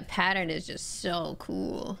 I think that pattern is just so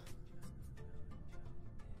cool.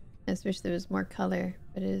 I just wish there was more color,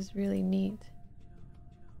 but it is really neat.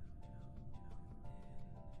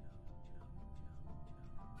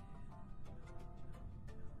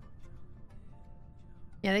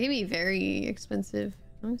 Yeah, they can be very expensive.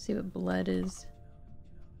 I want to see what blood is.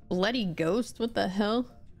 Bloody ghost? What the hell?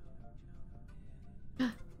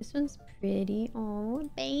 This one's pretty. Oh,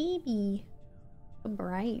 baby. So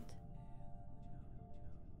bright.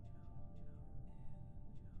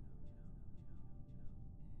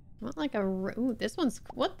 I want like a... Ooh, this one's...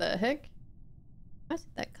 What the heck? Why is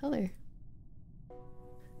it that color?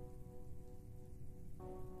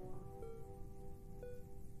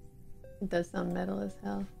 It does sound metal as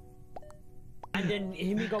hell. And then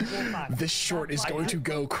Himicane. This short is going to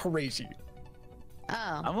go crazy.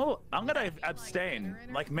 Oh. I'm gonna abstain,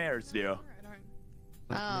 like mayors do.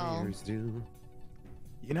 Oh. Do.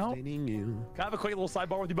 You know? Can I have a quick little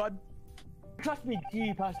sidebar with you, bud? Trust me,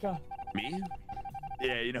 G Pasta. Me?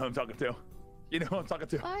 Yeah, you know who I'm talking to. You know who I'm talking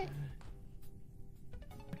to. What?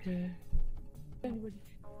 Okay. Anybody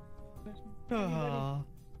trust me?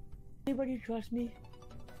 Anybody trust me?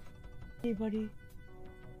 Anybody?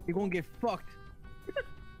 You're gonna get fucked.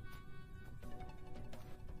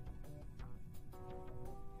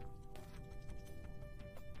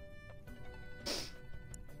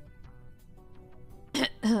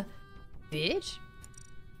 Bitch?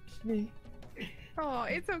 Me. Oh,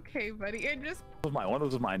 it's okay, buddy. It just... One of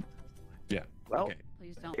those was mine. Yeah. Well, okay.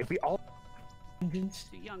 Please don't. If we all... Too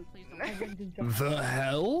young, please don't. The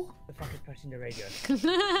hell? The fucking pressing the radio.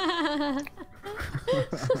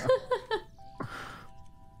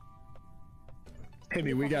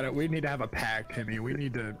 Timmy, we need to have a pact, Timmy. We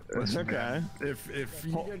need to. It's okay. If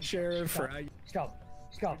you get sheriff, or I Stop.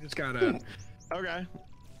 just gotta. Okay.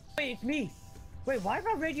 Wait, it's me. Wait, why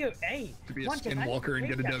my radio A? To be a skinwalker and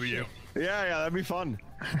get a W. Yeah, that'd be fun.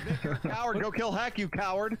 Coward, go kill Heck, you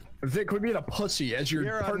coward. Vic, quit being a pussy. As your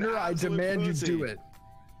You're partner, an I absolute demand pussy. you do it.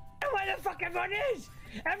 Where the fuck everyone is?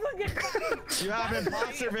 Everyone gets fucking... You have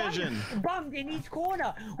imposter vision. Bummed in each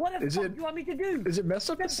corner. What the fuck do you want me to do? Is it messed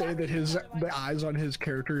up to say that the eyes on his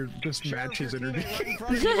character just match his energy?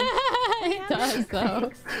 It does, though. I don't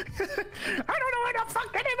know where the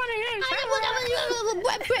fuck anybody is.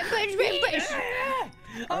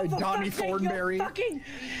 Oh, for Donnie fuck's sake, you're Thornberry. Fucking...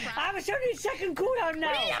 I have a 30-second cooldown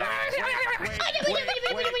now.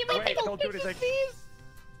 Wait, don't do anything.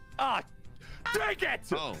 Ah, dang it!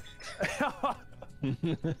 Oh.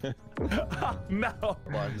 No.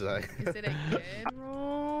 Bonsai. Is it a good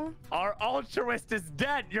roll? Our altruist is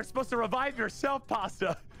dead. You're supposed to revive yourself,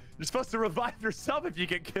 Pasta. You're supposed to revive yourself if you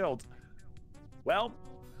get killed. Well,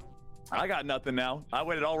 I got nothing now. I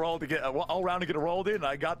waited all round to get a roll in, and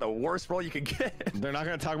I got the worst roll you can get. They're not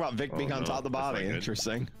going to talk about Vic being on top of the body.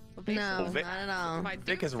 Interesting. No, Vic- not at all.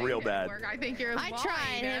 Vic is real bad. I think you're I lying.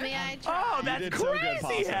 tried, Himmy. I tried. Oh, that's did so good, crazy,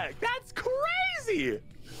 Pasta. Heck. That's crazy.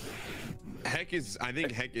 Heck is, I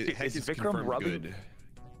think Heck is Vikram confirmed rubbing- good.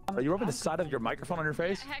 Are you rubbing the side of your microphone on your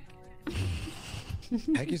face? Heck.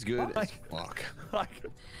 Heck is good as fuck. I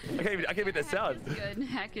can't even the sound. Good.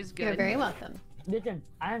 Heck is good. You're very welcome. Listen,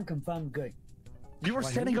 I am confirmed good. You were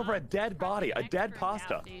standing over a dead body, a dead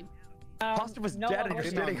Pasta. Pasta was dead and you're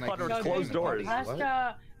standing under closed doors.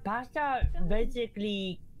 Pasta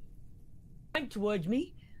basically went towards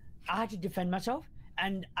me. I had to defend myself,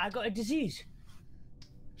 and I got a disease.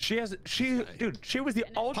 Dude, she was the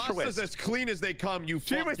altruist. Pasta's as clean as they come. You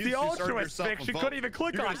She was the altruist, Vic. She couldn't even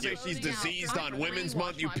click You're on gonna say you. she's diseased on Women's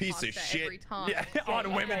Month, you piece of shit. Yeah,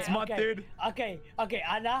 on Women's Month, dude. Okay,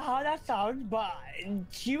 I know how that sounds, but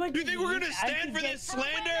she was. You think we're gonna stand for this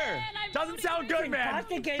slander? Doesn't sound good, man.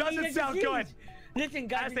 Doesn't sound good. Listen,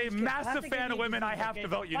 guys. As a massive fan of women, I have to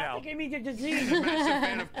vote you now. Pasta gave me the disease. As a massive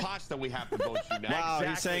fan of Pasta, we have to vote you now. Wow,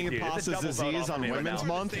 he's saying dude. It's a Pasta's double vote disease off on me right Women's now.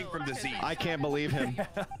 Month? Thing from disease. I can't believe him.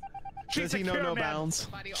 Does he know no bounds?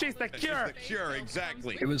 She's the cure. The cure,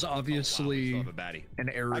 exactly. It was obviously Oh, wow, an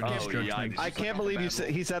error in his judgment. I can't believe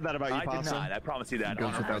he said that about you, I did Pasta. not. I promise you that.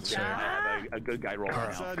 Goes without saying. I have a good guy rolling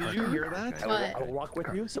Pasta, around. did you hear that? I will walk with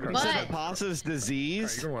you. He said that Pasta's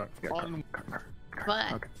disease.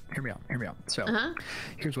 What? Okay, hear me out. So,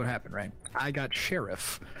 here's what happened, right? I got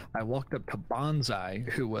sheriff. I walked up to Bonsai,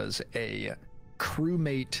 who was a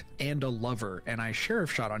crewmate and a lover, and I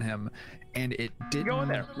sheriff shot on him, and it didn't Go in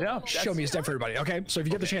there. Yeah, show me his death for everybody. Okay, so if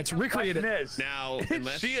you get the chance, recreate it. Now,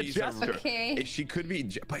 unless she's Okay. she could be.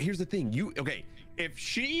 But here's the thing. If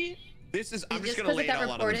she. This is. I'm just Just gonna because lay it it got all out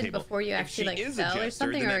on the reported table. before you If actually she like is a fell or jester,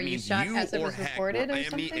 something, then that or you means shot you as it or was Heck reported were or Emmy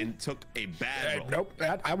something? and took a bad roll. Nope,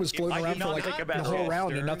 I was floating I around did for not like take a bad the whole roll.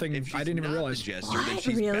 round and nothing. If she's I didn't even not realize. the jester, then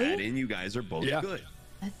she's Really? bad, and you guys are both good.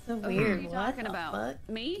 That's so Who are weird. you What talking the about? fuck?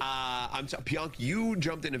 Me? Pjonk, you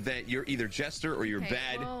jumped in a vet. You're either jester or you're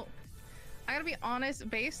bad. Well, I gotta be honest,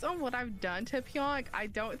 based on what I've done to pjonk, I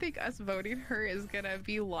don't think us voting her is gonna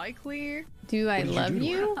be likely. Do I love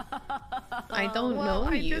you? I don't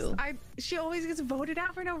know you. She always gets voted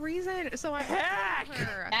out for no reason, so I Heck!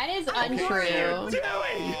 her. That is What are you untrue.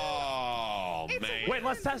 doing? Oh man! Wait,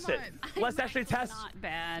 let's test it. Let's actually test. Not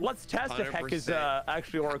bad. Let's test if Heck is 100%.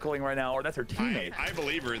 actually oracling right now, or that's her teammate. I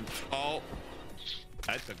believe her. Oh,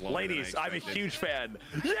 that took longer Ladies, than I I'm a expected. huge fan.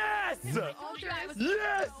 Yes! Ultra-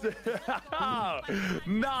 Yes!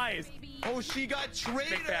 Nice! Oh, she got traitor.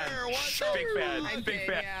 Big fan. What Big the fan. I Big did,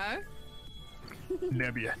 fan. yeah.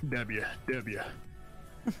 W.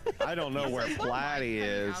 I don't know where Platty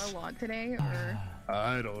is. Out a lot today, or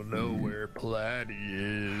I don't know where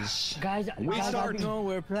Platty is. Guys, start know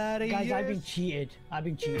where Platty guys, I've been cheated.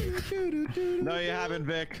 No, you haven't,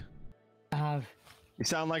 Vic. I have. You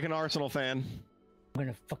sound like an Arsenal fan. I'm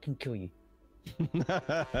gonna fucking kill you.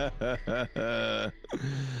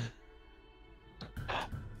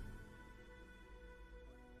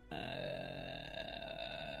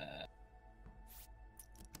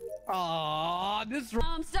 Aww, this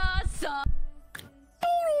Comes the sun.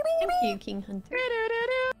 Thank you, King Hunter.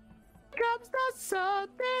 Comes the sun.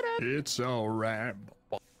 It's alright.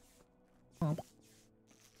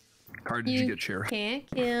 Card, did you get sheriff? Can't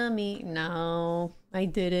kill me. No, I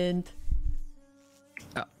didn't.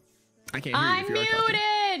 Oh, I can't hear you I'm if you are talking.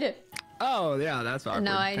 muted. Oh yeah, that's awkward.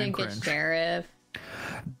 No, I and didn't get cringe. sheriff.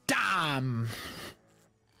 Damn.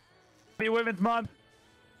 Happy Women's Month.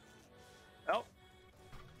 Oh.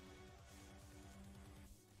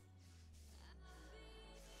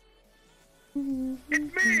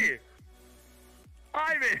 It's me!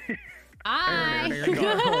 Ivy! I.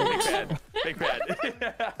 Big fan.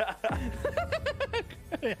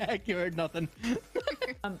 Heck, you heard nothing.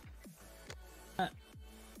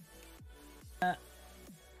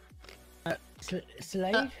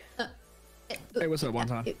 Slave? Hey, what's up,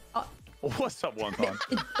 Wonton? What's up, Wonton?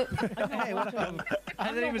 Hey, what up?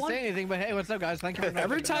 I didn't even say anything, but hey, what's up, guys? Thank you very much.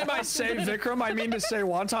 Every time I say Vikram, I mean to say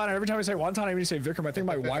Wonton. And every time I say Wonton, I mean to say Vikram. I think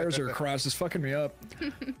my wires are crossed. It's fucking me up.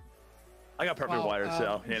 I got perfect wires,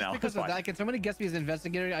 so, you know. Because It's of fine. that, can somebody guess me as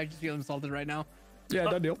investigator? I just feel insulted right now. Yeah,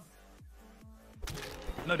 done deal.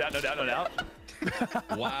 No doubt, no doubt, no doubt.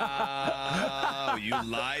 Wow, you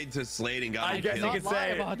lied to Slade and got I me guess you killed. could Lie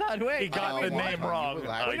say about that. Wait, he got Oh, the wow, name you wrong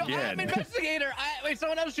lied. I'm again. investigator. Wait,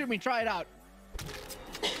 someone else shoot me. Try it out.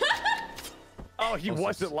 Oh, he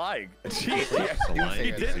wasn't lying. Jeez, lying. he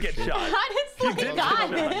did get shot. How did Slade got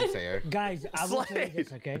it? Guys, I will tell you Slade.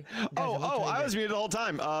 this, okay? Guys, Oh, I was muted the whole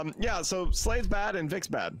time. Yeah, so Slade's bad and Vic's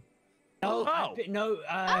bad. No, Oh.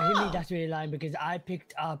 Himi, that's really lying because I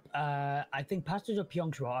picked up, I think Pastors or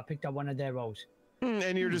Pjonk's role. I picked up one of their roles.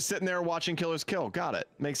 And you're just sitting there watching killers kill. Got it.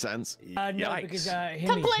 Makes sense. No, Yikes. because Himi,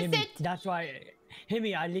 Complicit. that's why,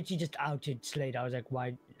 Himi, I literally just outed Slade. I was like,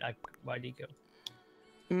 why did he go?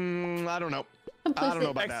 I don't know. I don't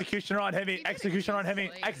know about that. Executioner on Hemi. Executioner on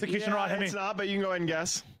Hemi. Executioner on Hemi. It's not, but you can go ahead and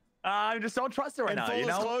guess. I just don't trust her right In now, full you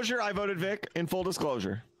know? disclosure, I voted Vic. In full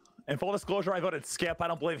disclosure. In full disclosure, I voted Skip. I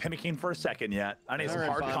don't believe Himicane for a second yet. I need some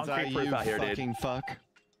hard Bonsai, concrete proof you out here, dude. fucking fuck.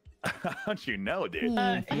 Don't you know, dude?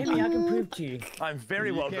 Himi, I can prove to you. I'm very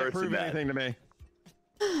You well can't versed in prove that. anything to me.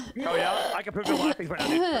 Oh yeah, I can prove a lot of things right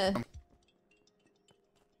now, dude.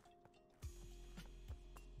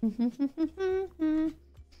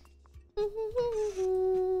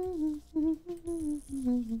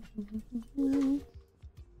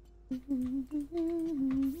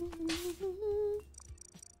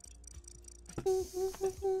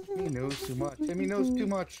 He knows too much. Timmy knows too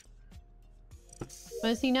much. What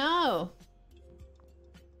does he know?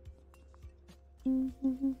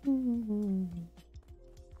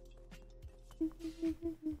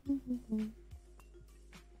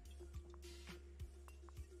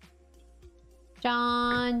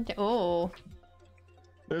 John. Oh.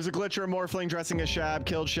 There's a glitcher morphling dressing as Shab,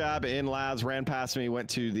 killed Shab in labs, ran past me, went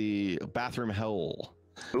to the bathroom hole.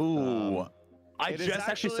 Ooh. I just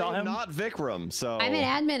actually saw him. Not Vikram, so. I'm an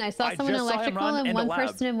admin. I saw someone in electrical and one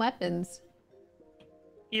person in weapons.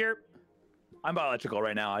 Here. I'm electrical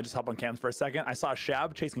right now. I just hop on cams for a second. I saw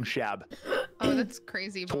Shab chasing Shab. Oh, that's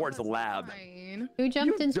crazy. Towards the lab. Fine. Who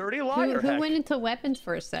jumped in? Dirty liar. Who went into weapons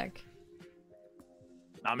for a sec?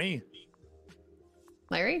 Not me.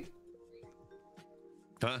 Larry?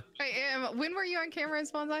 Huh? Wait, when were you on camera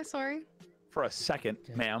as Bonsai? Sorry. For a second,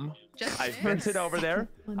 ma'am. Just I vented over there.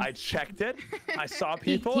 I checked it. I saw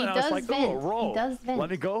people, and I was like, vent. "Oh, roll. He does vent.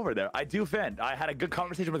 Let me go over there." I do vent. I had a good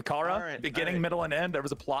conversation with Kara, beginning, middle, and end. There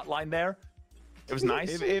was a plot line there. It was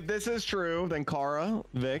nice. If this is true, then Kara,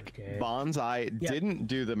 Vic, Bonsai didn't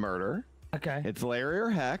do the murder. Okay. It's Larry or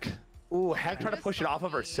Heck. Ooh, Heck tried to push it off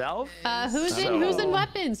of herself. Who's in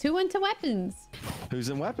weapons? Who went to weapons? Who's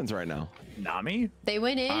in weapons right now? Not me. They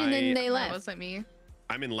went in and then they left. That wasn't me.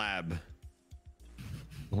 I'm in lab.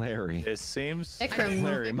 Larry. It seems.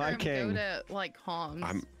 Larry, my king. Go to like Homs.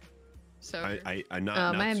 I'm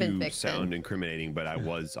not to sound incriminating, but I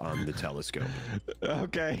was on the telescope.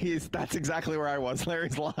 Okay, that's exactly where I was.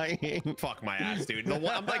 Larry's lying. Fuck my ass, dude. I'm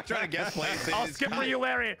like trying to guess places. I'll skip for you,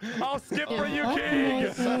 Larry. I'll skip for you, King.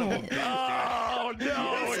 Oh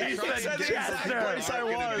no, he's the jester. He's the jester.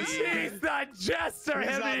 He's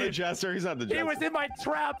not the jester. He's not the jester. He was in my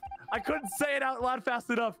trap. I couldn't say it out loud fast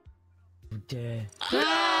enough. Bonsai.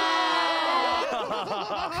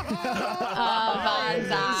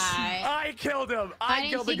 I killed him. I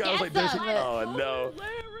killed the guy. I was like, oh no.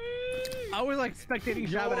 I was like spectating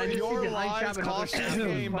Shab, and I just see behind Shab and other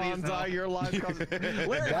game, Bonsai. Your lives cost.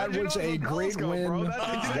 That was a great win, wonton.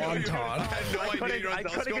 I had no idea you're on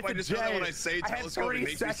telescope. I just know that when I say telescope, it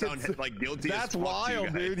makes me sound like guilty. That's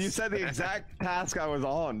wild, dude. You said the exact task I was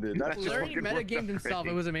on, dude. That's Larry metagamed himself.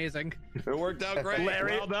 It was amazing. It worked out great.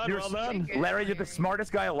 Larry, well done. Larry, you're the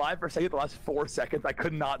smartest guy alive for saying the last 4 seconds. I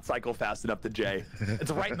could not cycle fast enough to J.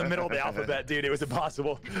 It's right in the middle of the alphabet, dude. It was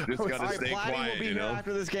impossible. Just gotta stay quiet, you know.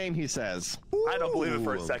 After this game, he says. I don't believe it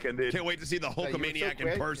for a second, dude. Can't wait to see the Hulkamaniac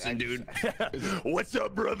in person, dude. What's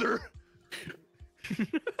up, brother?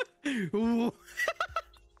 Ooh.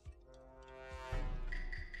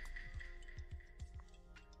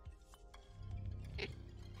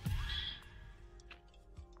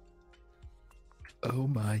 Oh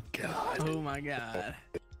my god. Oh my god.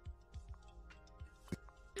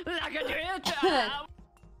 Like a dear child.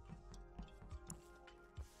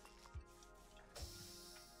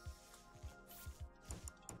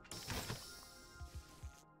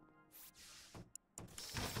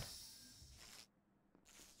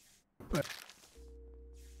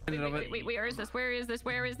 Wait, where is this? Where is this?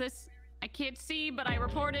 Where is this? I can't see, but I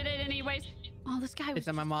reported it anyways. Oh, this guy was It's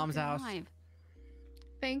at my mom's house. alive.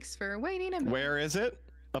 Thanks for waiting a minute. Where is it?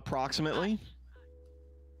 Approximately?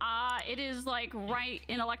 It is like right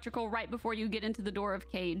in electrical, right before you get into the door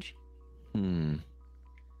of cage.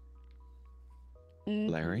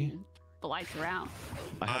 Larry? The lights are out.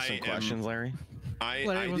 I have some questions, Larry.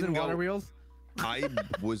 I was in Water Wheels? I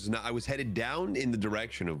was not. I was headed down in the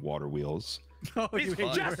direction of Water Wheels. Oh, he's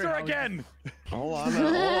Jester again. Hold on,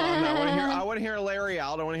 hold on. I want to hear Larry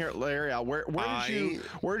out. I want to hear Larry out. Where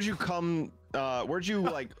did you come? Where'd you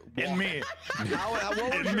like? In me. What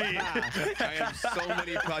was In your me. path? I have so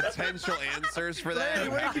many potential answers for that. Larry,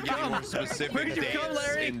 where'd you Give me come? more specific Where'd you come, dates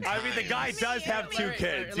Larry? and I mean, the guy does have 2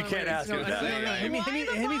 kids. You can't ask him that.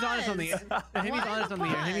 Himi's on to something. Himi's on to something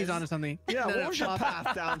here. Himi's on to something. Yeah, what was your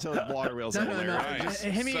path down to the Water Wheels? No. Right.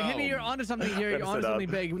 Himi, you're onto something here. You're onto something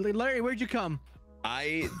big. Larry, where'd you come?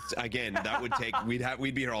 Again, that would take.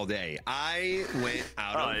 We'd be here all day. I went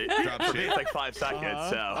out of drop It's shit. like 5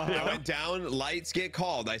 seconds. I went down. Lights get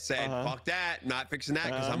called. I said, "Fuck that! Not fixing that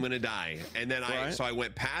because I'm gonna die." And then I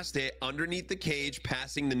went past it, underneath the cage,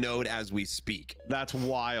 passing the node as we speak. That's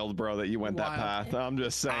wild, bro. That you went that path. I'm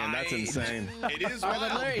just saying, that's insane. It is All wild,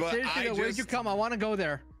 right, Larry, but seriously, though, where'd you come? I want to go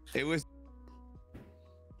there. It was.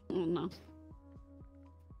 Oh no.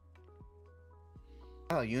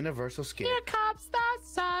 Oh, universal skip. Here comes the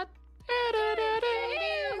sun.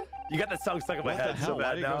 You got that song stuck in my What the head hell? so Why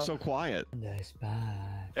bad did you now. go so quiet? That's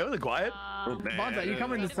bad. It wasn't quiet. Bonsai, you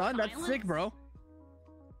come in the sun? That's sick, bro.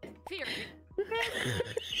 Fear.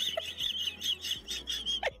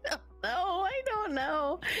 No, I don't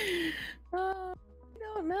know. I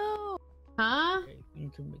don't know. Huh? Okay, you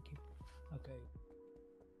need to make it. Okay.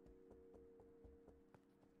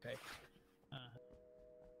 Okay.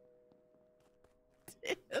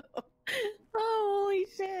 Oh, holy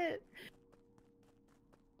shit.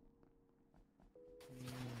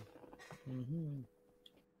 Mm-hmm.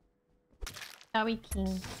 Sorry,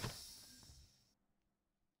 King.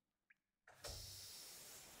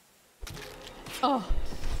 Oh.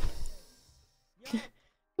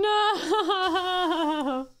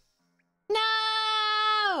 No!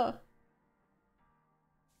 No!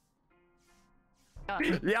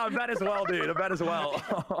 Yeah, I bet as well, dude. I bet as well.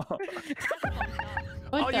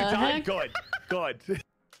 What oh, you the died? heck? Good. Good.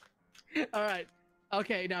 All right.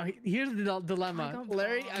 Okay, now here's the dilemma.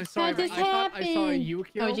 Larry, I'm sorry, What but just I thought I saw happened? you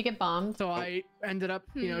kill. Oh, did you get bombed? So I ended up,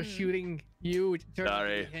 you know, shooting you, which turned out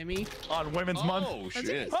to be Hemi. On Women's Month. Oh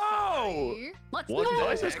shit. Oh! Let's What go. the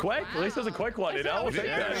Nice, that's quick. At least it was a quick one, you know? We'll take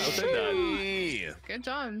that. We'll take that. Hey. Good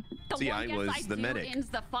job. The See, one I guess was I the do medic. ends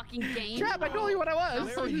the fucking game. Trap, I told you what I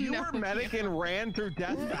was. Larry, you were medic and ran through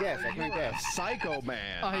death. Yes, I can guess. Psycho man.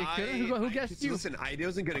 Oh, you couldn't? Who guessed you? Listen, I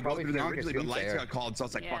wasn't gonna go Probably through there pjonk originally, is but lights there. got called, so I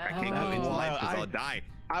was like, fuck, I Yeah. can't go into Oh. life because I'll die.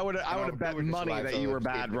 I would have bet we were just money alive, that so you were it's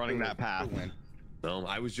bad good. running that path. No,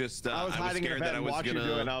 I was just I was hiding in a scared bed that I and was watched you do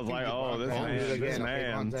it, and gonna. I was like, oh, this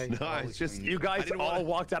man. No, it's just You guys I didn't all wanna-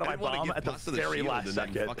 walked out of I my didn't wanna bomb give at the Pasta very shield last and then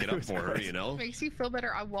second. fuck it up for her, you know? Makes you feel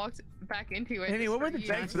better. I walked back into it. Andy, just what were for the you.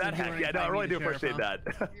 Thanks for that chances of hack. you Yeah, no, I really do finding the appreciate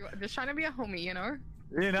sheriff, that. Just trying to be a homie, you know?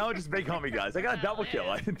 You know, just big homie guys. I got a double kill.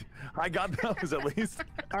 I got those at least.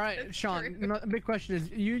 All right, Sean. The big question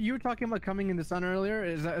is, you were talking about coming in the sun earlier.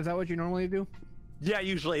 Is that what you normally do? Yeah,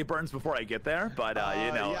 usually it burns before I get there, but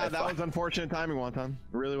you know. Yeah, if that I- was unfortunate timing, Wonton. It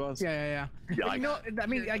really was. Yeah. Yeah, But you know, I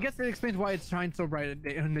mean, I guess it explains why it shines so bright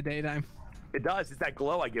in the daytime. It does. It's that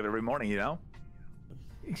glow I give every morning, you know?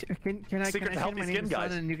 Can I Secret to say healthy my skin, name's guys.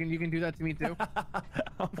 Son and you can do that to me too?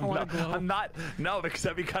 I want to glow. I'm not. No, because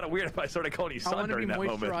that'd be kind of weird if I started calling you I son want to be during that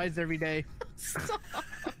moment. moisturized every day.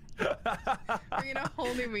 Bringing a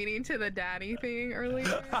whole new meaning to the daddy thing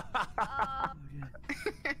earlier.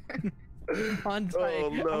 Bonsai. Oh,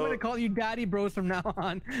 no. I'm gonna call you Daddy Bros from now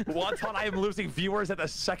on. Wonton, I am losing viewers at the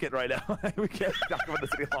second right now. We can't talk about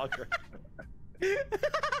this any longer.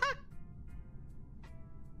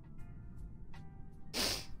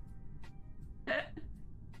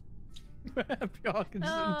 Pjonk is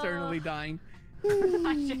just internally dying.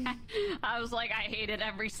 I was like, I hated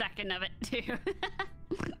every second of it too.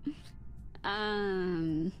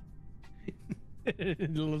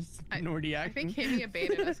 Little snorty I action. think Himmy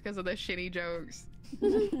abandoned us because of the shitty jokes.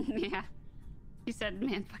 Yeah. He said,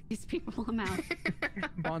 man, fuck these people, I'm out.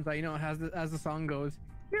 Bonsai, you know, as the song goes,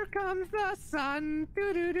 here comes the sun.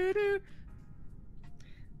 Doo -doo -doo -doo.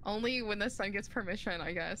 Only when the sun gets permission,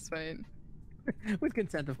 I guess, but... With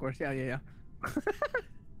consent, of course. Yeah.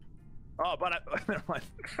 Oh, but never mind.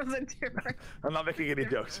 That was a different... I'm not making any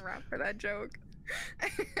different jokes. rap for that joke.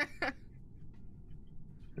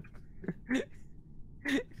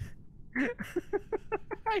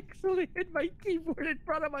 I actually hit my keyboard in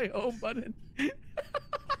front of my home button.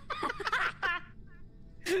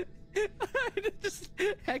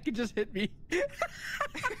 Heck, it just hit me.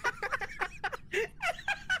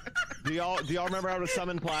 Do y'all remember how to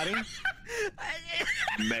summon Platy?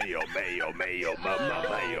 Mayo, mayo, mayo, mama,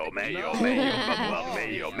 mayo, mayo, mayo, mama,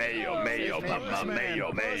 mayo, mayo, mayo, mama,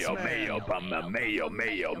 mayo, mayo, mayo, mama, mayo,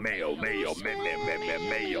 mayo, mayo, mayo, mayo,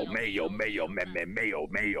 mayo, mayo, mayo, mayo,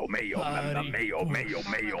 mayo, mama, mayo, mayo,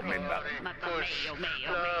 mayo, mayo.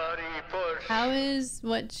 How is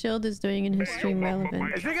what Shield is doing in his stream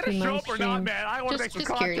relevant? Is he to gonna my show up or not, stream? man? I want to make some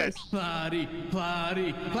Just content. curious. Platy.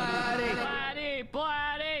 Bloody.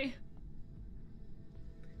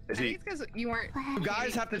 Is I he? think it's because you weren't... You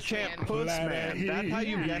guys have to chant Pussman. Pussman. That's how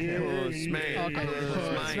you get him. Postman.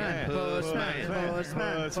 Postman.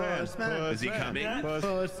 Is he coming?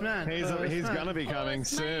 Postman. He's gonna be coming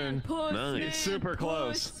soon. It's super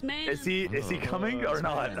close. Is he coming or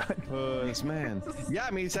not? Postman. Yeah,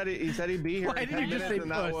 I mean, he said he'd be here Why in did 10 you just minutes, say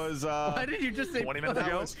and that was Why did you just say 20 minutes that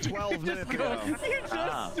ago? was 12 minutes ago. You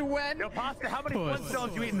just went. Yo, Pasta, how many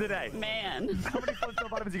Flintstones you eating today? Man. How many Flintstone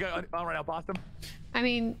vitamins you got on right now, Pasta? I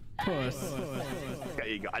mean, I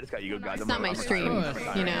just got you good guys. It's not my stream,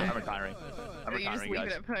 you know. I'm retiring. I'm You just retiring, leave it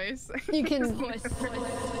guys. at place. you can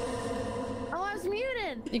Oh, I was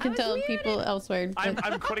muted. you can tell people elsewhere.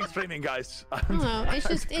 I'm quitting streaming, guys. I don't know.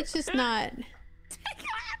 It's just not.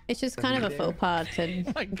 It's just kind of a faux pas to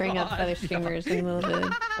bring up other streamers in the middle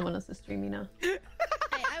of someone else's stream, you know. Hey,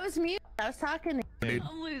 I was muted. I was talking to Dude.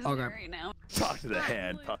 I'm losing Okay. right now. Talk to the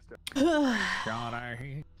hand, Pasta.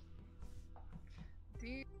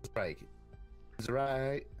 Right. It's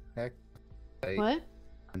right. Heck. Hey. What?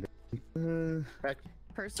 Heck.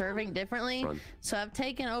 for serving differently. Run. So I've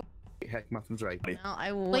taken over. Heck, Muffin's right. Now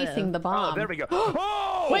I will. Placing the bomb. Oh, there we go.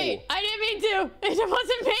 Oh! Wait, I didn't mean to. It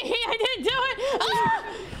wasn't me. I didn't do it. Ah!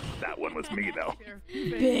 That one was me, though.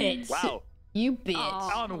 Bitch. Wow. You bitch.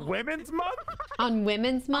 On Women's Month? On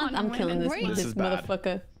Women's Month? I'm killing this is bad.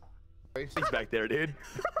 motherfucker. He's back there, dude.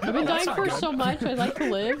 I've been dying for so much. I'd like to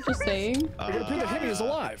live. Just saying. We're gonna prove that Himmy is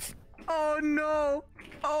alive. Oh no!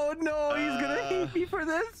 Oh no! He's gonna hate me for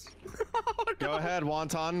this. Oh, no. Go ahead,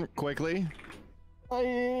 Wonton, quickly.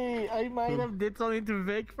 I might have did something to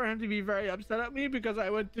Vic for him to be very upset at me because I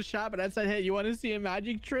went to shop and I said, "Hey, you want to see a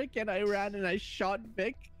magic trick?" And I ran and I shot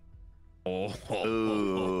Vic. Oh,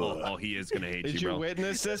 he is gonna hate you, Did bro. you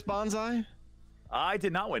witness this, Bonsai? I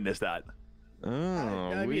did not witness that. Oh,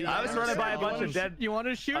 I was surrounded by a bunch of dead. You want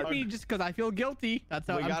to shoot me just because I feel guilty? That's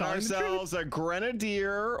how we I'm got telling ourselves a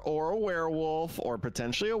grenadier or a werewolf or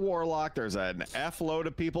potentially a warlock. There's an F load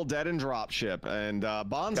of people dead in dropship and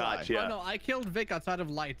Bonsai. Gotcha. Oh, no, I killed Vic outside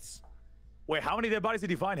of lights. Wait, how many dead bodies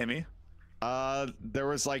did you find, Himmy? There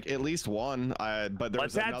was like at least one. But there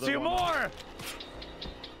was Let's add another 2 one. more.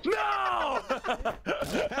 No! That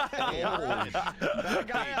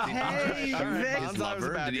guy, Hey, Vic. His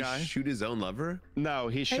lover? Did he shoot his own lover? No,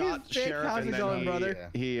 he shot Vic, Sheriff how's and it then going, brother?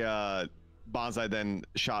 he Bonsai then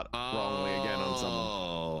shot wrongly again on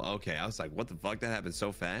someone. Oh, okay. I was like, what the fuck? That happened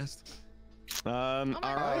so fast. Oh my all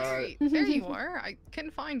God, right. there you are. I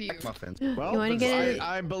couldn't find you. Well, You wanna get it?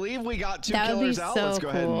 I believe we got 2 That would be killers out. Let's so go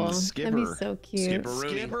ahead cool. and skip That'd be her. so cute. Skip her,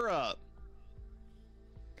 Rooney. Skip her up.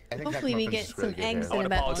 Hopefully we get some eggs I in wanna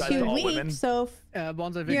about apologize 2 to all women. weeks. So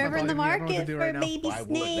Bonsai, if Vic, you're I'm ever in the telling you, I don't know what to market do for right a now. baby I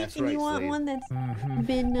would, snake that's and you right, want Slade. one that's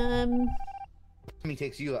been He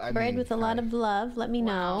takes you. I bred mean, with a lot of love, let me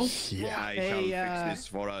know. Yeah, I shall fix this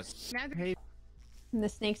for us. Hey, The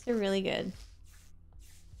snakes are really good.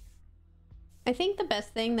 I think the best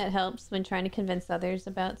thing that helps when trying to convince others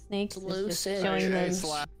about snakes is just showing them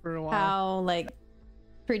for a while. how like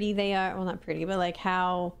pretty they are. Well, not pretty, but like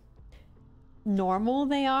how normal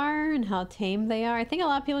they are and how tame they are. I think a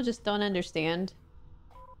lot of people just don't understand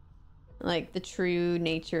like the true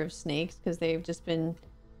nature of snakes because they've just been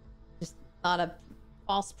a lot of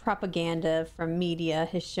false propaganda from media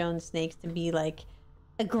has shown snakes to be like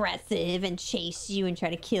aggressive and chase you and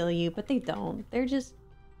try to kill you, but they don't. They're just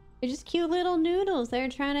cute little noodles. They're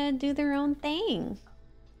trying to do their own thing.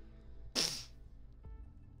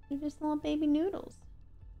 They're just little baby noodles.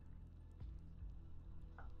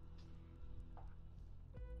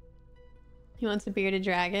 He wants a bearded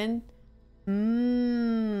dragon.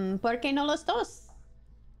 ¿Por qué no los dos?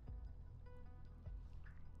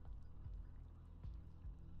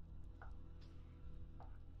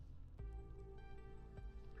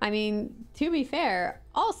 I mean, to be fair,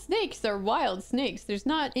 all snakes are wild snakes. There's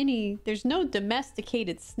no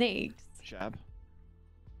domesticated snakes. Shab.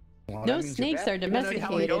 well, No that means snakes you're are bad.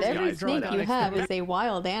 domesticated. goes, Every guys. snake Right you on. have is a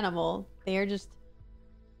wild animal. They are just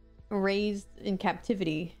raised in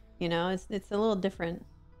captivity. You know, it's a little different.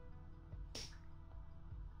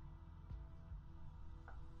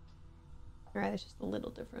 Alright, it's just a little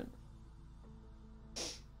different.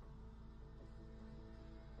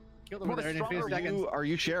 Killed him over there in a few seconds. Are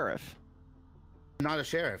you Sheriff? Not a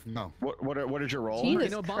sheriff. No. What is your role?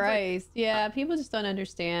 Jesus know, Bonsai- Christ. Yeah, people just don't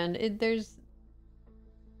understand.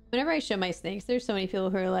 Whenever I show my snakes, there's so many people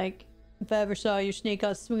who are like, if I ever saw your snake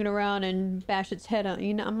out swinging around and bash its head on,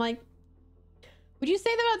 you know, I'm like, would you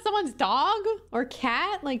say that about someone's dog or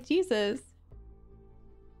cat? Like, Jesus.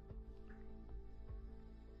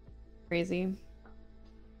 Crazy.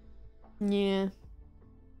 Yeah.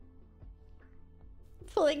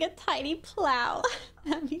 Pulling a tiny plow.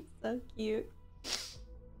 That'd be so cute.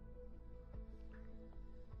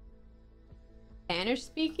 Spanish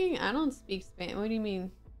speaking? I don't speak Spanish. What do you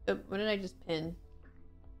mean? Oh, what did I just pin?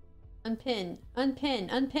 Unpin. Unpin.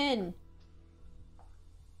 Unpin.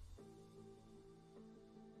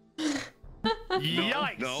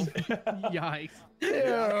 Yikes! No, Yikes.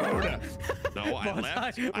 no, I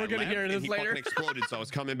left. We're gonna hear this and he later. fucking exploded, so I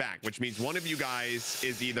was coming back, which means one of you guys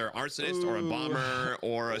is either arsonist or a bomber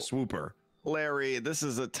or a swooper. Larry, this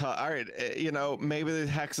is a tough. All right, you know, maybe the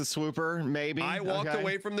hex a swooper. Maybe I walked okay.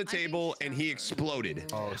 away from the table and he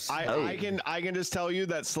exploded. Oh, I can just tell you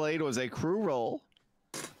that Slade was a crew roll.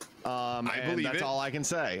 I and believe that's it. all I can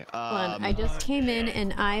say. Hold on, I just came in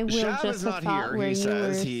and I will Shab is not justify here. where He you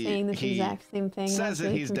were says saying this he exact same thing. I was says that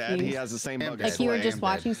really he's dead. He confused. has the same bug. dead. as Like you were Slade. just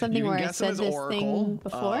watching something You can where I guess him said as this Oracle, thing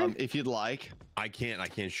before. if you'd like. I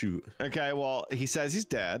can't shoot. Okay, well, he says he's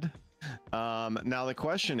dead. Now the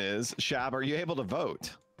question is, Shab, are you able to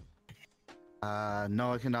vote?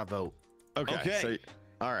 No, I cannot vote. Okay. So,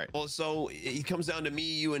 all right. Well, so it comes down to me,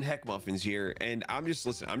 you, and Heck Muffins here, and I'm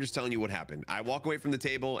just telling you what happened. I walk away from the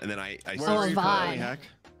table, and then I Where Oh, are you Vi. currently,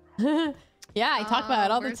 Heck? Yeah, I talk about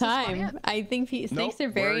it all the where's this body time. at? I think snakes Nope, are where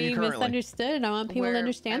are very you currently? misunderstood, and I want people to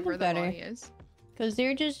understand them Wherever the better. body is. Because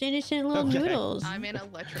they're just innocent little noodles. I'm in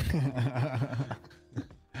electric.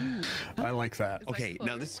 I like that. Okay,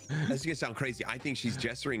 now this is gonna sound crazy. I think she's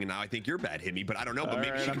gesturing, and now I think you're bad, Himmy. But I don't know. But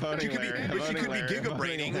maybe she could be giga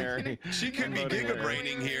braining. She could be giga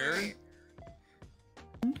braining here.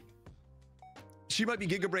 She might be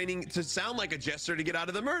giga braining to sound like a jester to get out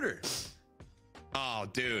of the murder. Oh,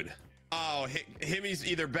 dude. Oh, Himmy's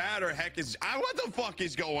either bad or heck is. What the fuck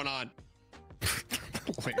is going on?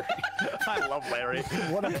 I love Larry.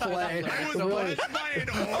 What a play. I was led by an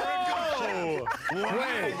oracle.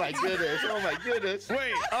 Oh my goodness. Oh my goodness.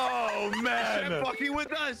 Wait. Oh man. Chad fucking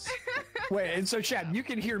with us. Wait, and so Chad, you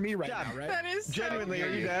can hear me right now, right? That is Genuinely, are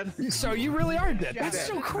you dead? So you really are dead. That's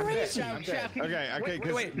so crazy. Okay.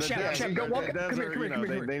 Wait, Shab, go walk. Come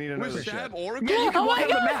here. They need to know Was this shit. Shab oracle? Yeah, you can Oh walk my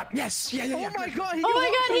out on the God. map. Yes. Yeah. Oh my god. Oh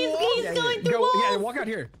my god, he's going through Go, walls. yeah, walk out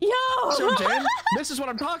here. Yo. So Jen, this is what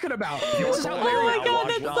I'm talking about. This is how Oh Larry. my god,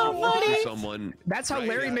 that's so funny. Someone. That's how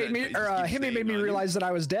Larry made me, or Himmy made me realize that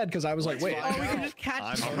I was dead because I was like, wait. Oh, we can just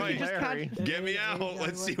catch. I'm We can just Larry. catch. Get me out.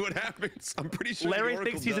 Let's see what happens. I'm pretty sure Larry the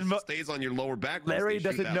oracle thinks he's dust stays on your lower back. Larry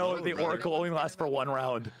doesn't know that the oracle only lasts for 1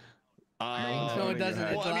 round. No, it doesn't.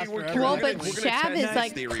 It Well, I mean, lasts we're forever. Well, We're but gonna Shab test is that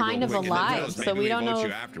like theory kind real of quick, and then alive, Joe's so maybe we don't vote know you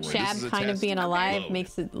if afterwards. This is a Shab kind of test. being alive Vote.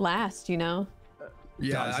 makes it last, you know?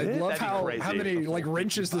 Yeah, Does I it? love That'd be how crazy. many like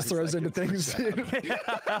wrenches this throws into things.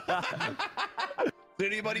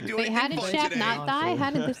 Did anybody do Wait, how did anything fun Shab today? not die? How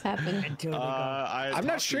did this happen? I'm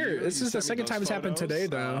not sure. This is the second time it's happened today,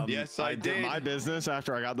 though. Yes, I did my business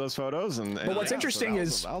after I got those photos, and But what's interesting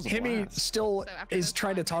is Himmy still is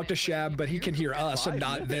trying to talk to Shab, but he can hear us and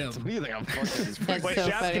not them. You think I'm fucking? That's Wait, so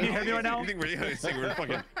Shab, funny. can you hear me right now? You think we're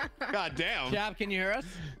fucking? God damn. Jab, can you hear us?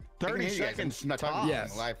 30 seconds. Not talking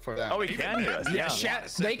Yes. live for that. Oh, he can hear us. Yeah,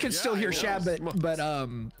 Shab, they can still hear Shab, but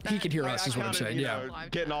he can hear us, is what I'm saying. Yeah.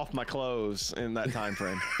 Getting off my clothes in that time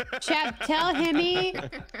frame. Chap, tell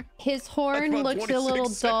Himmy his horn about looks a little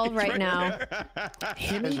 26 dull seconds right now.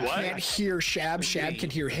 Himmy can't hear Shab. Shab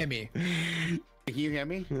can hear Himmy. Can you hear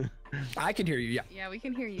me? I can hear you. Yeah. Yeah, we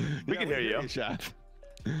can hear you. We can hear you. Shab.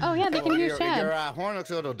 Oh yeah, they can hear Your Shab. horn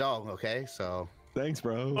looks a little dull. Okay, so. Thanks,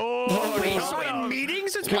 bro. Oh, Wait, so in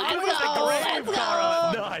meetings it's Let's go, let's go.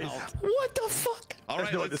 Nice. What the fuck? All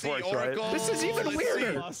right, know how let's this see. works, right? Oracle. This is even Let's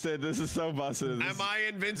weirder. see. Busted. This is so busted. Am I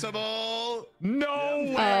invincible? No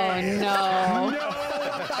way. Oh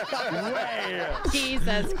No way. no.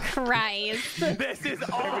 Jesus Christ. This is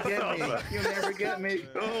awesome. You'll never get me.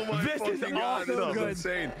 Oh my This is fucking god, this awesome. is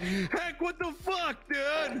insane. Heck, what the fuck,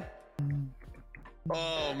 dude?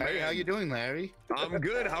 Oh man, Hey, how you doing, Larry? I'm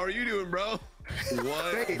good. How are you doing, bro?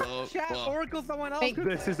 What the Chat, fuck? Oracle, someone else. Hey.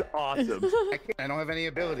 This is awesome. I don't have any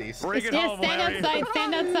abilities. Bring it Yeah, home, stand Larry. outside,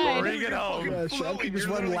 stand outside. Bring it home. Yeah, Shab can just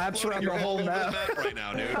You're run literally laps floating around the all whole over map. right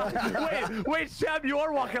now, dude. Wait, Shab, you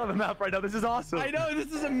are walking on the map right now. This is awesome. I know,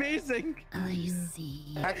 this is amazing. I see.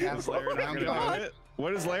 Is Larry not gonna do it?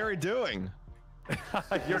 What is Larry doing?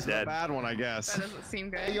 You're It's a dead. bad one, I guess. That doesn't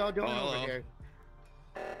seem How good. y'all doing Oh, over hello. here?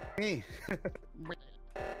 Me.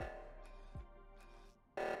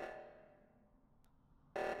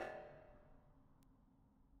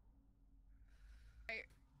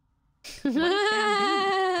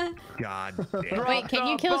 God damn. Wait, can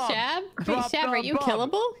you kill bomb. Shab? Wait, Drop Shab, are the you bomb.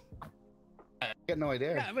 killable? I got no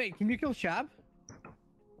idea. Yeah, wait, can you kill Shab?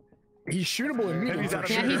 He's shootable in Maybe meetings. he's out of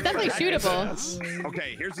Yeah, he's definitely shootable.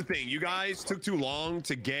 Okay, here's the thing. You guys took too long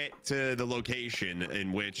to get to the location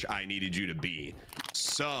in which I needed you to be.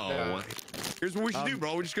 So, here's what we should do,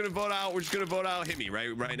 bro. We're just gonna vote out. We're just gonna vote out Himmy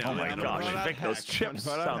right now. Oh my gosh, you think those chips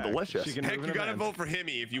sound delicious. Heck, you gotta vote for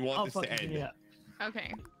Himmy if you want this to end.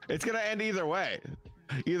 Okay. It's gonna end either way.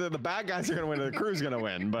 Either the bad guys are gonna win or the crew's gonna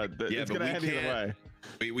win, but Yeah, it's but gonna we end either can't- way.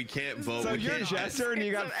 We can't vote. So we you're a can't jester and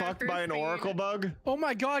you got It's fucked by an accuracy. oracle bug? Oh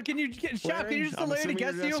my god, can you get Shab? Can you just delay it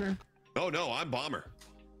against you? Oh no, I'm bomber.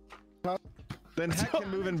 Then Heck can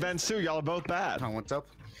move and Vent too. Y'all are both bad. What's up?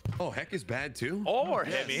 Oh, Heck is bad too. Or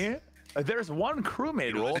Himmy. There's one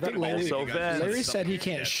crewmate role that Larry, also vents. Larry said he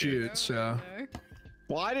can't shoot, so.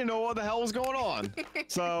 Well, I didn't know what the hell was going on.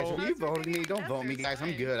 So You voted me. Don't vote me, guys.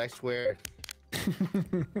 I'm good. I swear.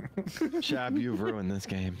 Shab, you've ruined this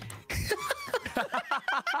game.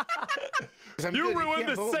 You ruined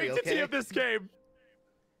the sanctity of this game.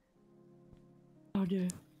 Oh,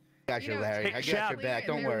 dude. Got you, Larry. I got your back.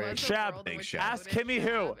 Don't worry. Shab, ask Kimmy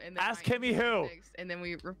who. Ask Kimmy who. And then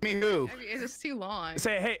we Me who? It's just too long.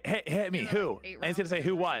 Say hey me who. And he's gonna say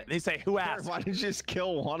who what. And he say who asked. Why didn't you just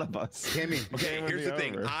kill one of us? Kimmy. Okay, here's the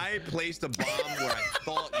thing. I placed a bomb where I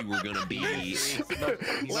thought you were gonna be. It's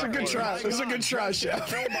a good try. It's a good try, Chef.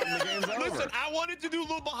 Listen, I wanted to do a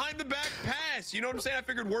little behind the back pass. You know what I'm saying? I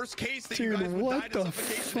figured worst case that you guys would die to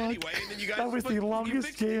suffocation anyway, and then you guys. That was the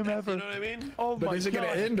longest game ever. You know what I mean? Oh my god. But is it gonna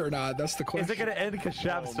end or not? That's the question. Is it gonna end because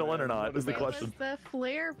Shab's still in or not? Is the question. The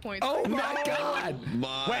flare point. Oh my god! Wait.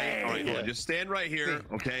 All right, hold on. Just stand right here,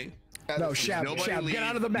 okay? No, Shab, get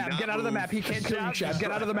out of the map. Get out of the map. He can't kill you, Shab.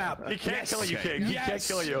 Get out of the map. He can't kill you, King. He can't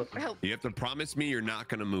kill you. You have to promise me you're not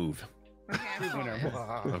gonna move.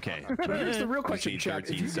 Okay. Here's the real question, Need Chad.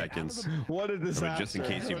 13 seconds. What a disaster. Just in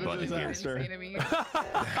case you butt in here.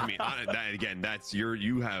 I mean, again, that's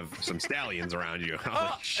you have some stallions around you.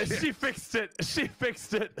 Oh, she fixed it. She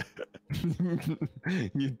fixed it.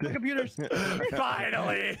 Computers.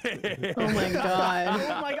 Finally. Oh my god.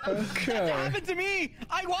 Oh my god. Okay. That happened to me.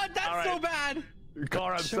 I want that so bad.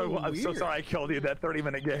 Car, I'm so sorry I killed you in that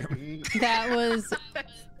 30-minute game. That was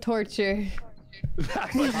torture.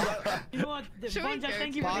 You know what? Bonsai,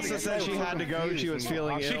 thank you for Pasta said she had to go. She was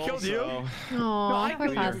feeling ill. She killed you? Aww,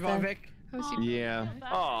 poor Pasta. Vic. Yeah.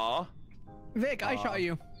 Aw. Vic, I shot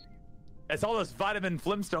you. It's all those vitamin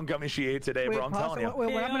Flintstone gummies she ate today, bro. I'm telling you.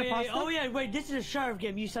 Wait, what happened to Pasta? Oh yeah, wait, this is a sheriff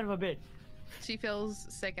game, you son of a bitch. She feels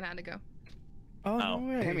sick and had to go. Oh, no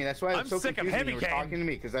way. Hey, that's why I'm so sick of confused when you were Himicane. talking to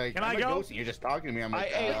me because I'm I go? ghosting. You're just talking to me. I'm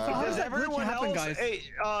like, Does everyone happen, else? guys? Hey,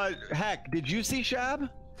 Heck, did you see Shab?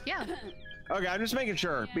 Yeah. Okay, I'm just making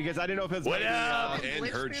sure because I didn't know if it's What maybe, up? And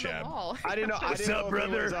heard Shab. I didn't know. I didn't know if it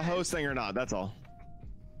was a host thing or not. That's all.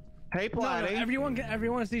 Hey, Platty.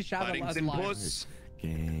 Everyone sees Shab as Paddington live. Puss.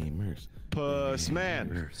 Gamers. Puss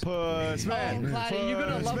man. Puss man. Oh, Platty, you're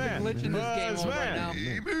gonna love the glitch in this game right now.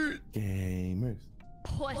 Gamers.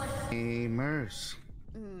 Puss. Gamers.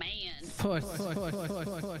 Man. Push.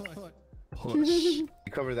 Push. You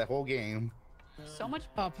covered that whole game. So much.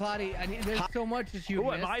 Oh, Platty, there's so much that you Who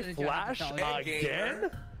missed. am I, and Flash? Again?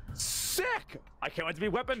 Sick! I can't wait to be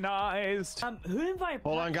weaponized. Who invited?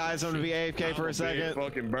 Hold on, guys. I'm gonna be AFK for a second.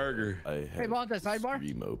 Fucking burger. Hey, Bonsai, sidebar?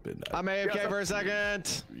 I'm AFK for a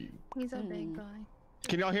second. He's a big guy.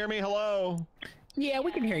 Can y'all hear me? Hello. Yeah,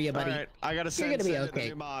 we can hear you, buddy. All right, I gotta send. You're gonna be the okay.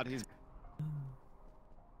 new mod. He's.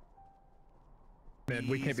 Man,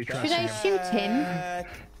 we can't be Should trusting I him. shoot him?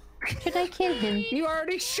 Should I kill him? You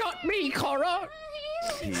already shot me, Kara!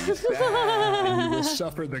 And you will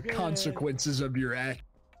suffer the consequences of your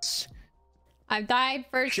acts. I've died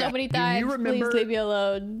for so Shep, many do you times. Please remember- leave me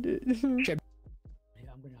alone. Shep,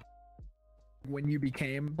 when you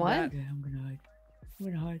became What? that? Okay, I'm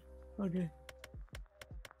gonna hide. Okay.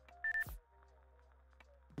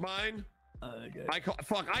 Mine. I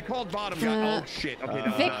called bottom guy. Oh shit. Okay. No,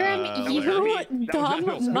 Vikram, that was you not me. dumb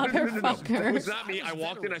That was not- no. That motherfucker. was not me. I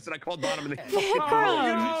walked in. I said I called bottom, and they. Vikram!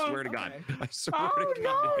 I swear to God. I swear to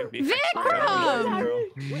God. Vikram!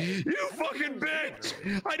 You fucking bitch!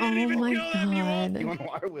 I Oh didn't even my kill him. You god.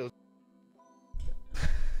 Water wheels.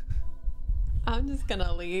 I'm just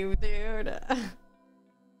gonna leave, dude.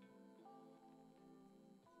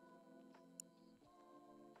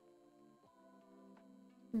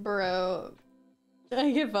 Bro,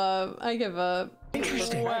 I give up. I give up.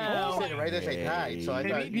 Interesting. Wow. Right as I died, so I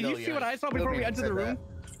thought, Did you see what I saw before we entered the room?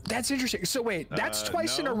 That's interesting. So wait, that's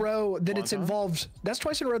twice in a no. row that it's involved. That's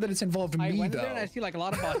twice in a row that it's involved I me, went though. there and I see like a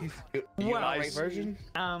lot of bodies. You got the right version?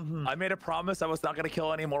 I made a promise I was not going to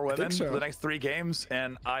kill any more women so. for the next 3 games,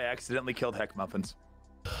 and I accidentally killed Heck Muffins.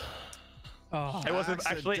 Oh. It wasn't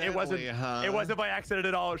actually. It wasn't. Huh? It wasn't by accident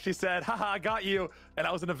at all. She said, "Haha, I got you," and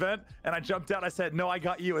I was in an event, and I jumped out. I said, "No, I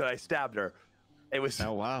got you," and I stabbed her. It was.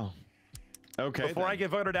 Oh wow. Okay. Before then. I get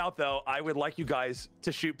voted out, though, I would like you guys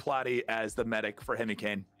to shoot Platty as the medic for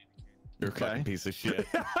Himicane. You're a fucking piece of shit.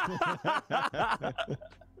 How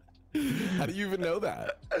do you even know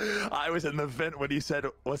that? I was in the event when he said,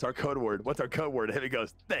 "What's our code word? What's our code word?" And he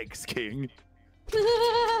goes, "Thanks, King."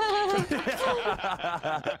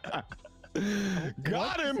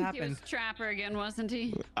 Got him. He was Trapper again, wasn't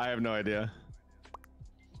he? I have no idea.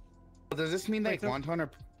 Does this mean like Wonton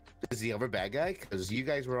is the other bad guy? Because you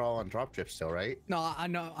guys were all on drop trip still, right? No, I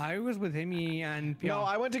know. I was with Himi and No, pjonk.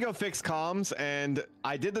 I went to go fix comms and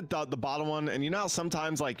I did the bottom one, and you know how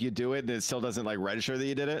sometimes like you do it and it still doesn't like register that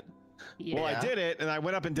you did it. Yeah. Well, I did it and I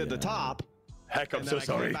went up and did the top. Heck, I'm and so then I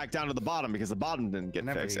sorry. came back down to the bottom because the bottom didn't get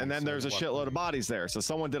Never fixed. even And then said there's a what shitload way. of bodies there, so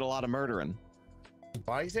someone did a lot of murdering.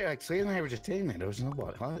 Bodies there? Like, Slade and I were just saying that. There was no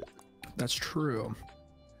body. What? That's true.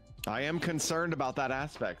 I am concerned about that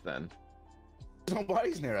aspect then. There's no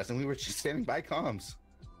bodies near us, and we were just standing by comms.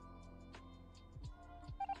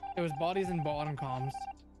 It was bodies and bottom comms.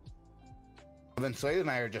 And then Slade and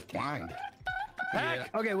I are just blind. Heck!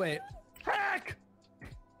 Yeah. Okay, wait. Heck!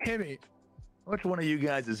 Himmy. Which one of you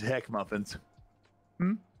guys is heck muffins?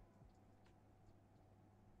 Hmm?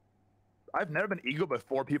 I've never been eagle with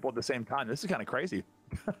 4 people at the same time. This is kind of crazy.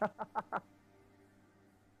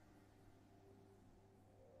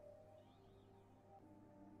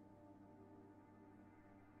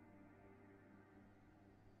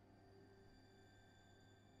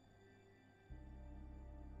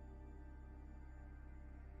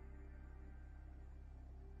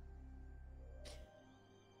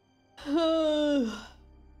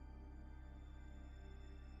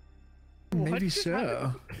 Maybe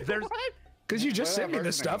so. There's because you just sent me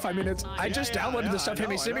this stuff. I mean, it's I just downloaded the stuff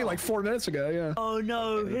Himmy sent me like 4 minutes ago. Yeah. Oh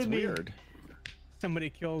no, It's Himmy. weird. Somebody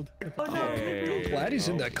killed. Oh no. Glad he's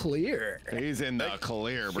in the clear. He's in the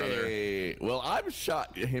clear, brother. Hey, well, I'm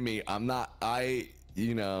shot, Himmy. I'm not.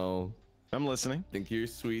 You know. I'm listening. Think you're a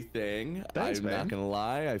sweet thing. Thanks, I'm man. not gonna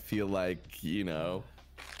lie. I feel like, you know.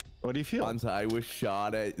 What do you feel? I was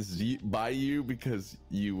shot at by you because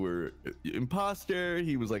you were imposter.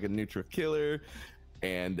 He was like a neutral killer,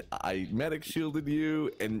 and I medic shielded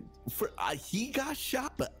you. And he got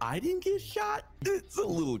shot, but I didn't get shot. It's a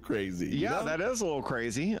little crazy. Yeah, you know? that is a little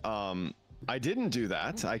crazy. I didn't do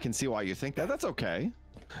that. I can see why you think that. That's okay.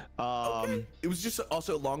 Okay. It was just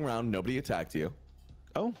also a long round. Nobody attacked you.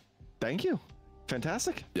 Oh, thank you.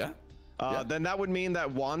 Fantastic. Yeah. Then that would mean that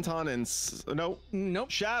Wonton and Nope.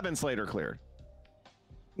 Shab and Slade are cleared.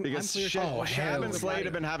 Because I'm clear. Shab and Slade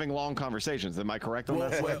have been having long conversations. Am I correct on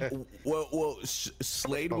that? Well,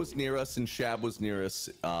 Slade was near us and Shab was near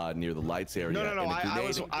us, near the lights area. No.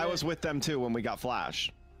 I was with them too when we got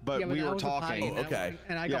flash, but we were talking. Okay.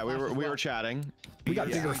 And I Yeah, got we were chatting. We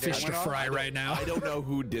got bigger fish to fry right now. I don't know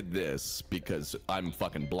who did this because I'm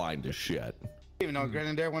fucking blind as shit. Even though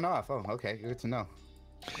Grenadier went off. Oh, okay, good to know.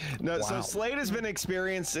 No, so Slade has been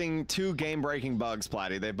experiencing 2 game-breaking bugs,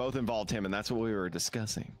 Platty. They both involved him, and that's what we were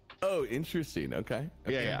discussing. Oh, interesting. Okay.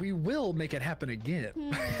 Yeah. We will make it happen again.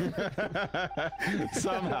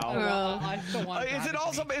 Somehow. I still want Is it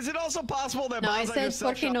also possible that No, I Bonsai said just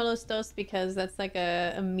Porque self-shot? no los dos because that's like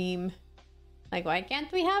a meme. Like, why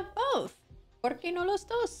can't we have both? Porque no los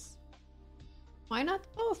dos? Why not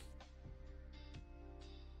both?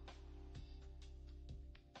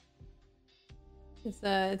 It's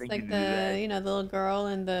like the the little girl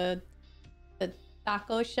in the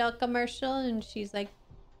taco shell commercial, and she's like,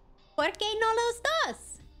 "Porque no los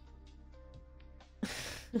dos?"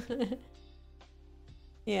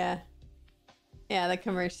 Yeah, the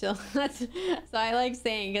commercial. That's so I like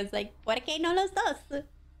saying it's like, "Porque no los dos?"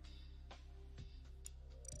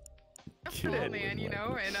 Fall man, you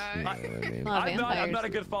know, and I'm not a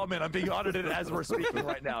good fall man. I'm being audited as we're speaking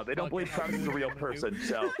right now. They don't believe Travis is a real person,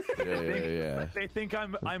 so they think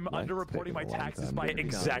I'm underreporting my taxes by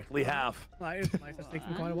exactly half. Nice. It's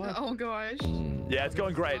taking quite a while. oh gosh. Yeah, it's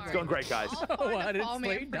going great. It's going great, guys. Why did Fall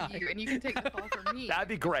man Slade for die? you, and you can take the fall for me. That'd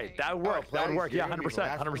be great. That would work. That would work. Yeah,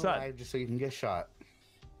 100%. 100%. Just so you can get shot.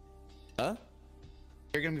 Huh?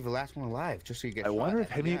 You're gonna be the last one alive, just so you get shot. I wonder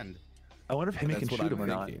if at the Himmy end. can shoot him or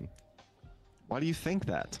not. Why do you think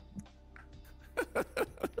that?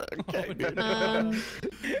 Okay, dude.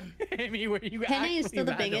 Amy, were you Henna actually is still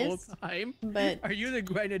the that whole biggest, time? but Are you the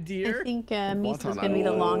Grenadier? I think Misa's gonna be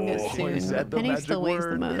the longest he soon. said the Penny magic still weighs the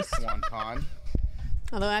word. most. Wonton.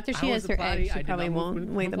 Although after she I has was her the egg, Platy. she I did probably not move won't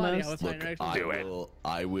from weigh the Platy. I most. was Look,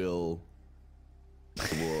 I will.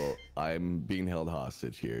 Well, I'm being held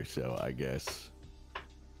hostage here, so I guess.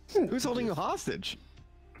 Who's holding you hostage?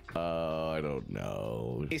 I don't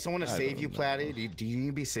know. Hey, someone to I save don't you, know. Platty? Do you need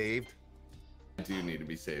to be saved? I do need to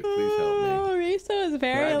be saved. Please help me. Oh, Risa is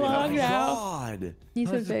very long now. God.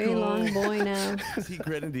 He's a very long boy now. Is he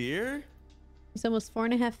Grenadier? He's almost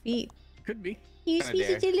 4.5 feet. Could be. He used to be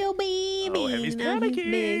such a little baby. Oh, Hemmy's Now he's big.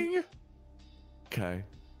 panicking. Okay.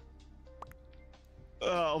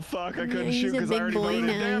 Oh fuck! I Yeah, couldn't he's shoot a because I big already boy voted.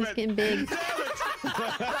 now. Damn He's it! getting big.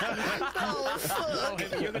 Oh,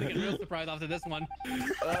 Himmy, you're gonna get real surprised after this one.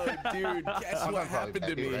 Oh, dude, guess what happened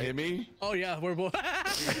to me, Himmy? Oh yeah, we're both.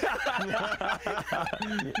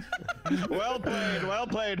 Well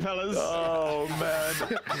played, fellas. Oh man.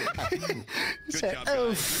 Good job, guys. Oh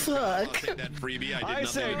I'll fuck. take that freebie. I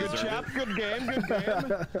say, good deserve chap, it. good game, good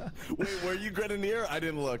game. Wait, were you Grenadier? I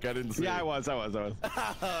didn't look. I didn't see. Yeah, I was. All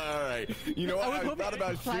right. You know what? I thought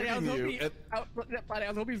about shooting you. I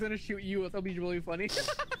was hoping he was gonna shoot you. That'll be really funny.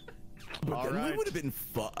 But All then right. we would have been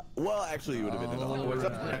fun. Well, actually, it would have been enough. What's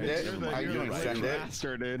up, How you doing,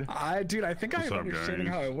 Master, dude. Dude, I think What's I'm up, understanding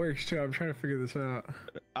guys? how it works too. I'm trying to figure this out.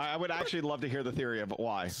 I would actually love to hear the theory of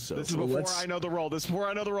why. So this is before I know the role. This is before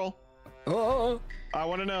I know the role. Oh, I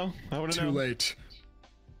want to know. I want to know. too late.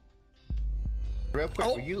 Real quick,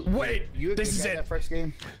 Oh, were you, wait, you a this good is guy it. that first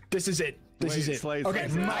game? This is it. This is it. Slade, Okay,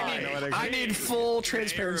 Slade, I need full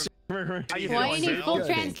transparency. Why you need full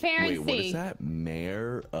transparency? Wait, what is that?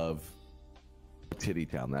 Mayor of Titty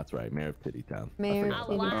Town. That's right, Mayor of Titty Town. Mayor I of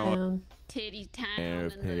Titty love Town. Titty Town. Mayor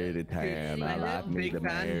of and the- Titty Town. I like me the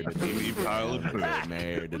mayor to Titty Town.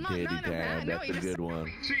 Mayor to Titty Town. That's a good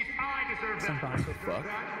one. Fuck.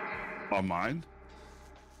 On mine?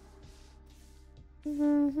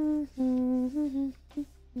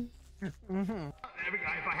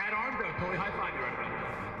 If I had arms, I would totally high five you right now.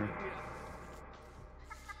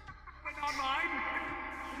 But not mine.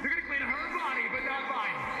 You're gonna clean her body, but not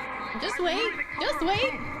mine. Just wait. Just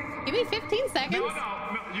wait. Give me 15 seconds. No,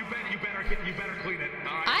 you better clean it.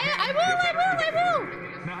 I will.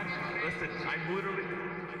 Not, listen, I'm literally.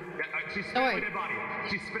 She's Don't spitting worry. my dead body.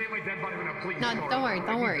 She's spitting my dead body right now. Please. No, don't worry.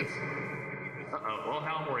 Don't worry. Uh-oh. Well,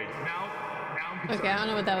 now I'm worried. Now I'm concerned. Okay, I don't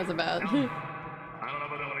know what that was about. I don't know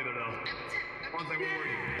about that one either, though. Bonsai, what were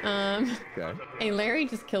you? Okay. Hey, Larry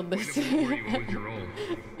just killed this. What was your role?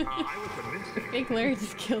 I was the mystic. I think Larry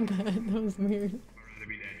just killed that. That was weird. To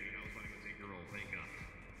be dead, dude. I was planning to take your role. Thank God.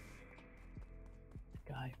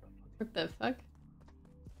 Guy. What the fuck?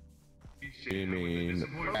 You mean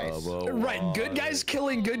Right, good guys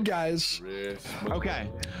killing good guys. Okay.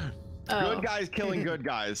 Oh. Good guys killing good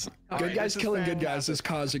guys. All Good right, guys this is killing good fantastic. guys is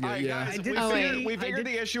causing it. All right, Yeah. guys, we figured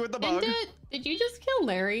the issue with the bug. Did you just kill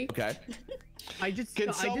Larry? Okay.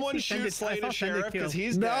 Can someone shoot Slade as sheriff because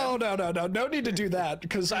he's No need to do that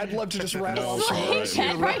because I'd love to just rattle off some words Slade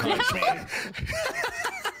here real right quick. now.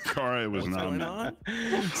 Kara was What's not going me. on?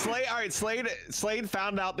 Slade, all right, Slade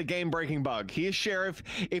found out the game-breaking bug. He is sheriff.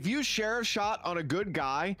 If you sheriff shot on a good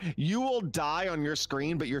guy, you will die on your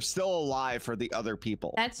screen, but you're still alive for the other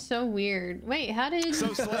people. That's so weird. Wait, how did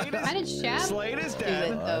Shab Slade is do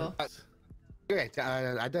dead. it though? Okay,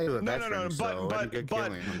 I thought you were a veteran, so any good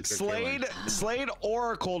killing, good killing. Slade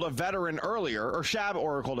oracled a veteran earlier, or Shab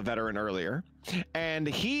oracled a veteran earlier, and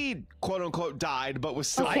he quote unquote died, but was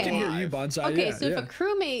still I can hear alive. you, Bonsai. Okay, yeah, so yeah. if a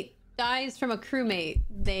crewmate dies from a crewmate,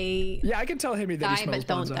 they Yeah, I can tell Himmy that he die smells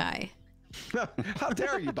but don't Bonsai. die. How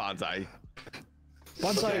dare you, Bonsai?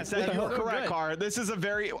 Bonsai, Yes, what the you're hell? correct, Car. This is a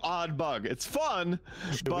very odd bug. It's fun,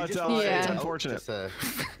 but it's Yeah. unfortunate.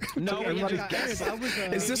 No, everybody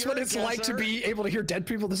is this what it's like to be able to hear dead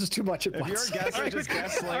people? This is too much at If once. you're a guesser, just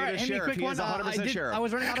guess Slade as sheriff. He is 100% sheriff. I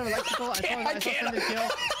was running out of electrical. I saw Send to kill.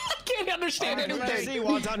 Can't understand Who'd you see, anything.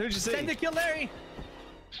 Wonton? Who'd you see? Send to kill Larry.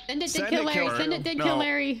 Send it did Send kill it, Larry. kill Send it did No. kill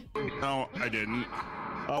Larry. No, I didn't.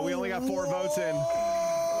 Oh, we only got 4 votes in.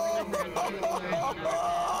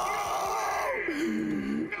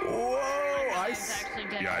 Whoa! I Actually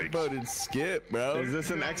dead. Yikes. voted skip, bro. Is this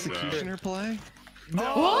an executioner play? What?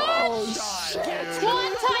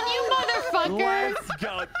 Wonton, you motherfucker! Let's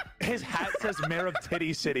go. His hat says Mayor of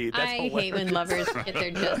Titty City. That's I hate when lovers get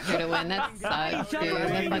their jester to win. That sucks, dude.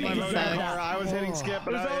 That fucking sucks. I was hitting skip,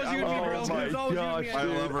 but It was always you and me, bro. It was always you and me. I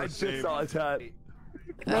love her. I just saw his hat.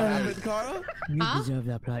 What happened, Cara? You Huh? deserve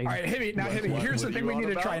that prize. All right, Himmy. Now, Himmy. Here's the what thing you we on need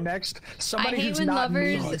to try about? next. Somebody hate who's when not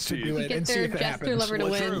me lovers wants to do it get and see their if it jester happens. lover to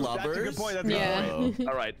What's your win. lovers? That's a good point. That's a good Yeah. point.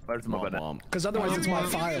 All right, where's my button? Mom. Because otherwise, it's my If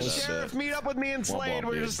you get files. sheriff, meet up with me and Slade.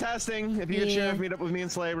 We're dude. just testing. If you get Yeah. sheriff, meet up with me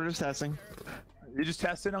and Slade. We're just testing. You just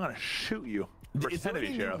tested? I'm gonna shoot you. Is Pretend there to be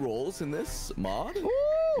any new sheriff. roles in this mod?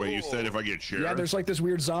 Wait, you said if I get sheriff? Yeah, there's like this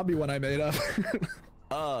weird zombie one I made up.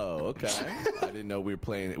 Oh, okay. I didn't know we were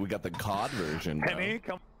playing it. We got the COD version. Bro. Henny,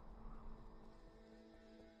 come.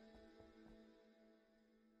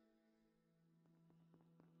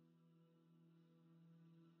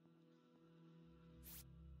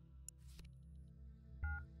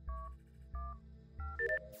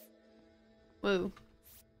 Whoa.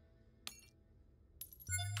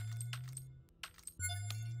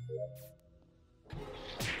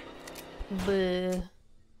 Bleh.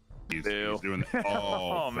 He's doing that.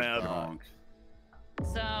 Oh, Oh, man. pjonk.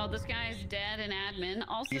 So this guy's dead in admin.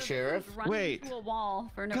 Also, You sheriff? running Wait. into a wall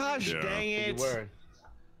for no Gosh reason. Yeah. dang You it. were.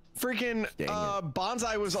 Freaking Dang it.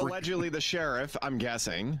 Bonsai was allegedly the sheriff, I'm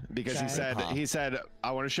guessing, because Okay. he said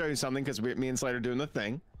I want to show you something because me and Slade are doing the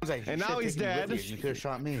thing. And now he's dead. You could have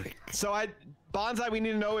shot me. So Bonsai, we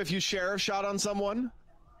need to know if you sheriff shot on someone.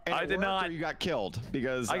 And I it did worked, not. Or you got killed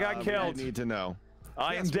because I got killed. I need to know.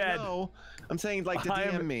 I am Yes, we dead. know. I'm saying like to I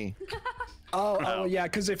am- DM me. Oh, yeah,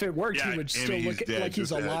 because if it worked, Yeah, he would and still he's look dead, like he's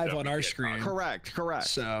just alive on our screen. Correct.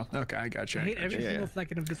 So, okay, I got you. I hate every single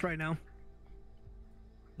second of this right now.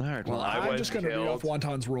 All right. Well, I'm just going to read off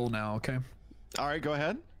Wonton's rule now, okay? All right, go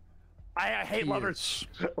ahead. I hate lovers.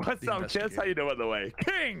 What's up, kids? How you doing, the way?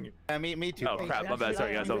 King! Me too. Oh, crap, my bad.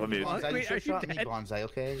 Sorry, guys, I was on mute. You should shot me, Bonsai,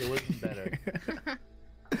 okay? It would be better.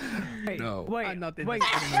 Hey, No.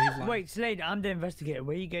 Wait, Slade, I'm the investigator.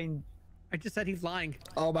 Where are you going? I just said he's lying.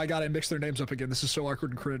 Oh my god, I mixed their names up again. This is so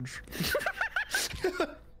awkward and cringe.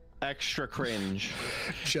 Extra cringe.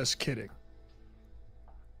 Just kidding.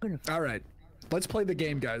 All right, let's play the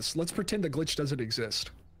game, guys. Let's pretend the glitch doesn't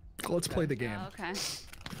exist. Let's play the game. Oh, okay.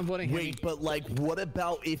 I'm voting Wait, but like, what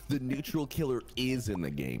about if the neutral killer is in the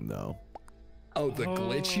game, though? Oh, the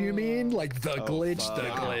glitch, you mean? Like the glitch, the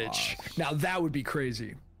glitch. Now that would be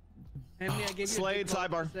crazy. Emily, I gave you Slade,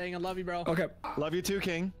 sidebar. Saying I love you, bro. Okay. Love you too,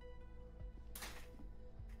 King.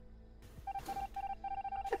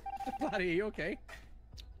 Buddy, are you okay?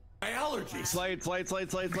 My allergies. Slade. What is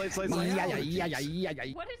Oh,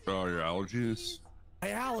 your allergies? My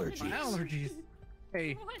allergies. My allergies.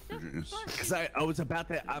 Hey. Because I was about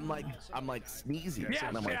to, I'm like sneezing. Yeah,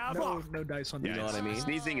 and I'm like, no dice on Yeah, that. you know what I mean?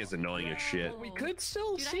 Sneezing is annoying as shit. We could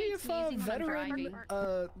still Dude, I see hate if sneezing when veteran,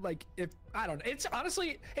 driving. like if I don't know. It's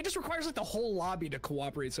honestly, it just requires like the whole lobby to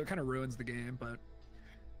cooperate, so it kind of ruins the game. But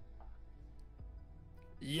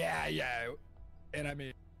yeah, and I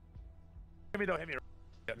mean, Hit me.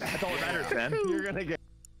 That's all that matters, man. You're gonna get.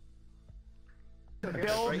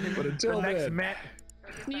 Bill, but until the next then, man,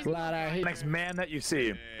 glad I the hate. next man that you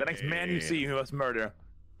see, the next man you see who must murder,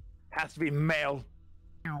 has to be male.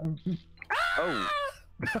 Oh.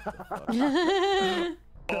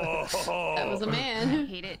 That was a I man.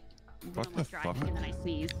 hate it. When I'm driving and then I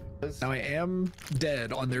sneeze. Now I am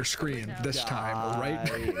dead on their screen this time, right?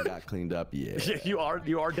 I got cleaned up, yeah. You are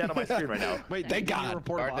dead on my screen right now. Wait, Thank did you God.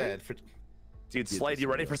 report Are body? dead. Dude, Slade, you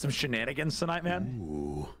ready for some shenanigans tonight, man?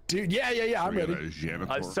 Ooh. Dude, yeah, I'm ready.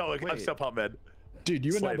 I'm so pumped, man. Dude,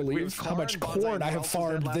 you would not Slade, believe how much Bonsai corn I have was dead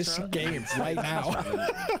farmed last this round? game right now.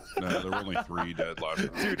 No, there were only 3 dead last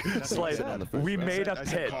round. Dude, Slade, we made a I said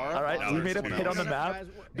pit, Cara, all right? Bonsai, We made a someone pit on the else. map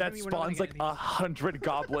that spawns like 100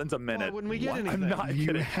 goblins a minute. wouldn't we get I'm anything? not You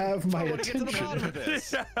kidding. have my I want to get to the attention. bottom of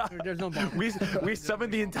this. There's no bomb. We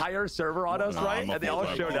summoned the entire server on us, No, right? I'm a And they all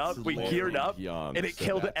full showed up. We geared up, Young, and it so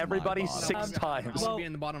killed that's my everybody bottom. 6 times. I'll be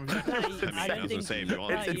in the bottom of it. I don't think. say if you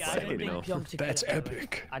want. It's I don't insane, think Pjonk's a That's killer.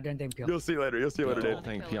 epic. I don't think Pjonk. You'll see later. I Dude.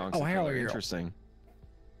 think Pjonk's Oh, hell yeah. interesting.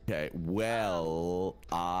 Okay, well,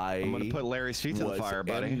 I'm gonna put Larry's feet to the was fire,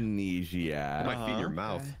 buddy. amnesiac. Might feed your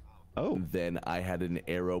mouth. Oh, Then I had an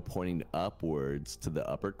arrow pointing upwards to the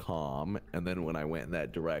upper comm, and then when I went in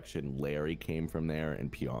that direction, Larry came from there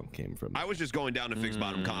and Pjonk came from there. I was just going down to fix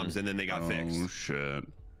bottom comms, and then they got Oh, fixed. shit.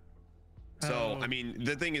 So, I mean,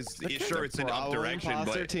 the thing is, sure, it's in up direction,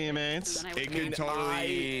 imposter but teammates. it could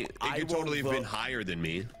totally, I have been vote- higher than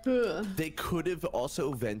me. They could have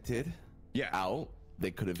also vented Yeah. out. They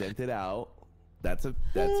could have vented out. That's a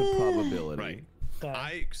probability.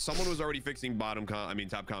 Right. Someone was already fixing top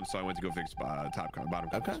comms, so I went to go fix bottom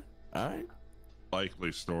comms. Okay. All right.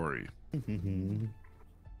 Likely story.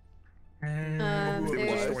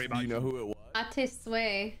 There's Story about Do you know who it was? Ate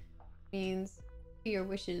Sway means to your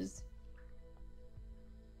wishes.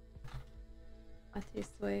 Ate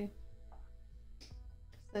Sway.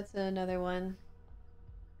 That's another one.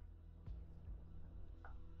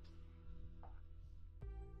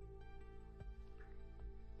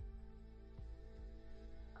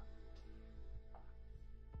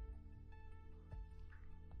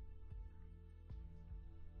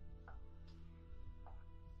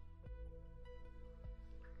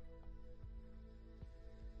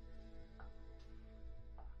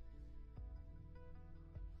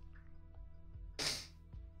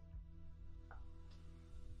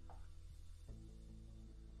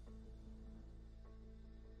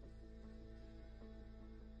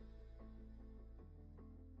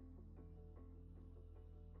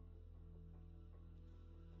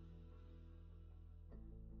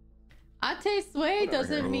 Ate Sway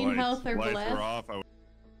doesn't mean health or Lights blessed. were off.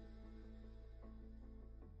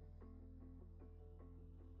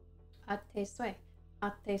 Ate Sway.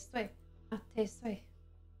 Ate Sway. Ate Sway.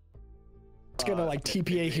 It's gonna like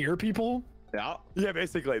TPA here, people. Yeah,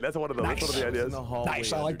 basically. That's one of the ideas.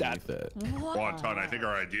 Nice, I like that. Wonton, I think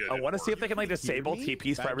our idea. I want to see if they can like disable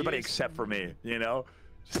TPs for everybody except for me. You know,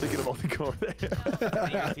 just to get them all to go over there.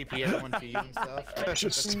 TP everyone to you and stuff.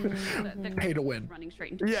 Just pay to win. Running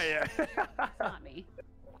straight into Yeah. It's not me.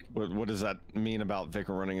 What does that mean about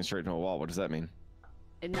Vicar running straight into a wall? What does that mean?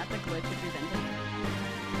 And not the glitch if you're venting.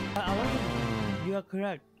 You are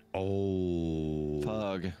correct. Oh.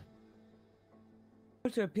 Fug.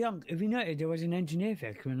 Also, pjonk, if you noted, there was an engineer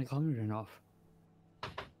fix when the camera went off.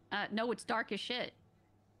 No, it's dark as shit.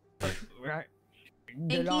 Right.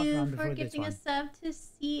 Thank you for giving a sub to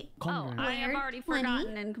see. Oh, I have already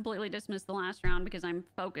forgotten and completely dismissed the last round because I'm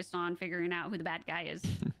focused on figuring out who the bad guy is.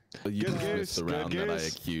 You dismissed the round that I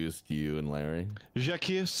accused you and Larry.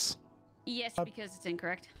 J'accuse. Yes, because it's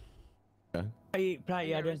incorrect. Okay.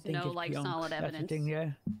 I don't think no it's like pjonk. solid That's the evidence. thing,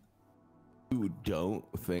 yeah. You don't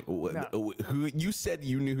think who you said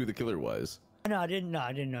you knew who the killer was? No, I didn't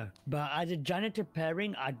know. But as a janitor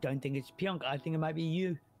pairing, I don't think it's pjonk. I think it might be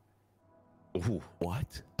you. Ooh,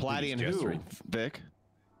 what? Platy and who? Vic?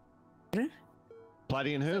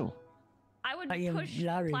 Platy and who? I would push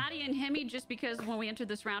Platy and Hemi just because when we entered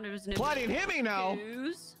this round, it was an Platy and Hemi now.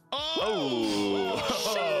 Oh,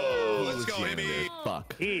 let's go, Hemi.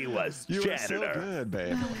 Fuck. He was You were janitor. so good,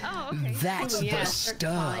 babe. Oh, okay. That's the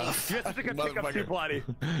stuff. You had such a good pickup too, Platy.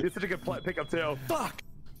 You had such a good pickup too. Fuck.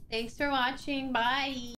 Thanks for watching. Bye.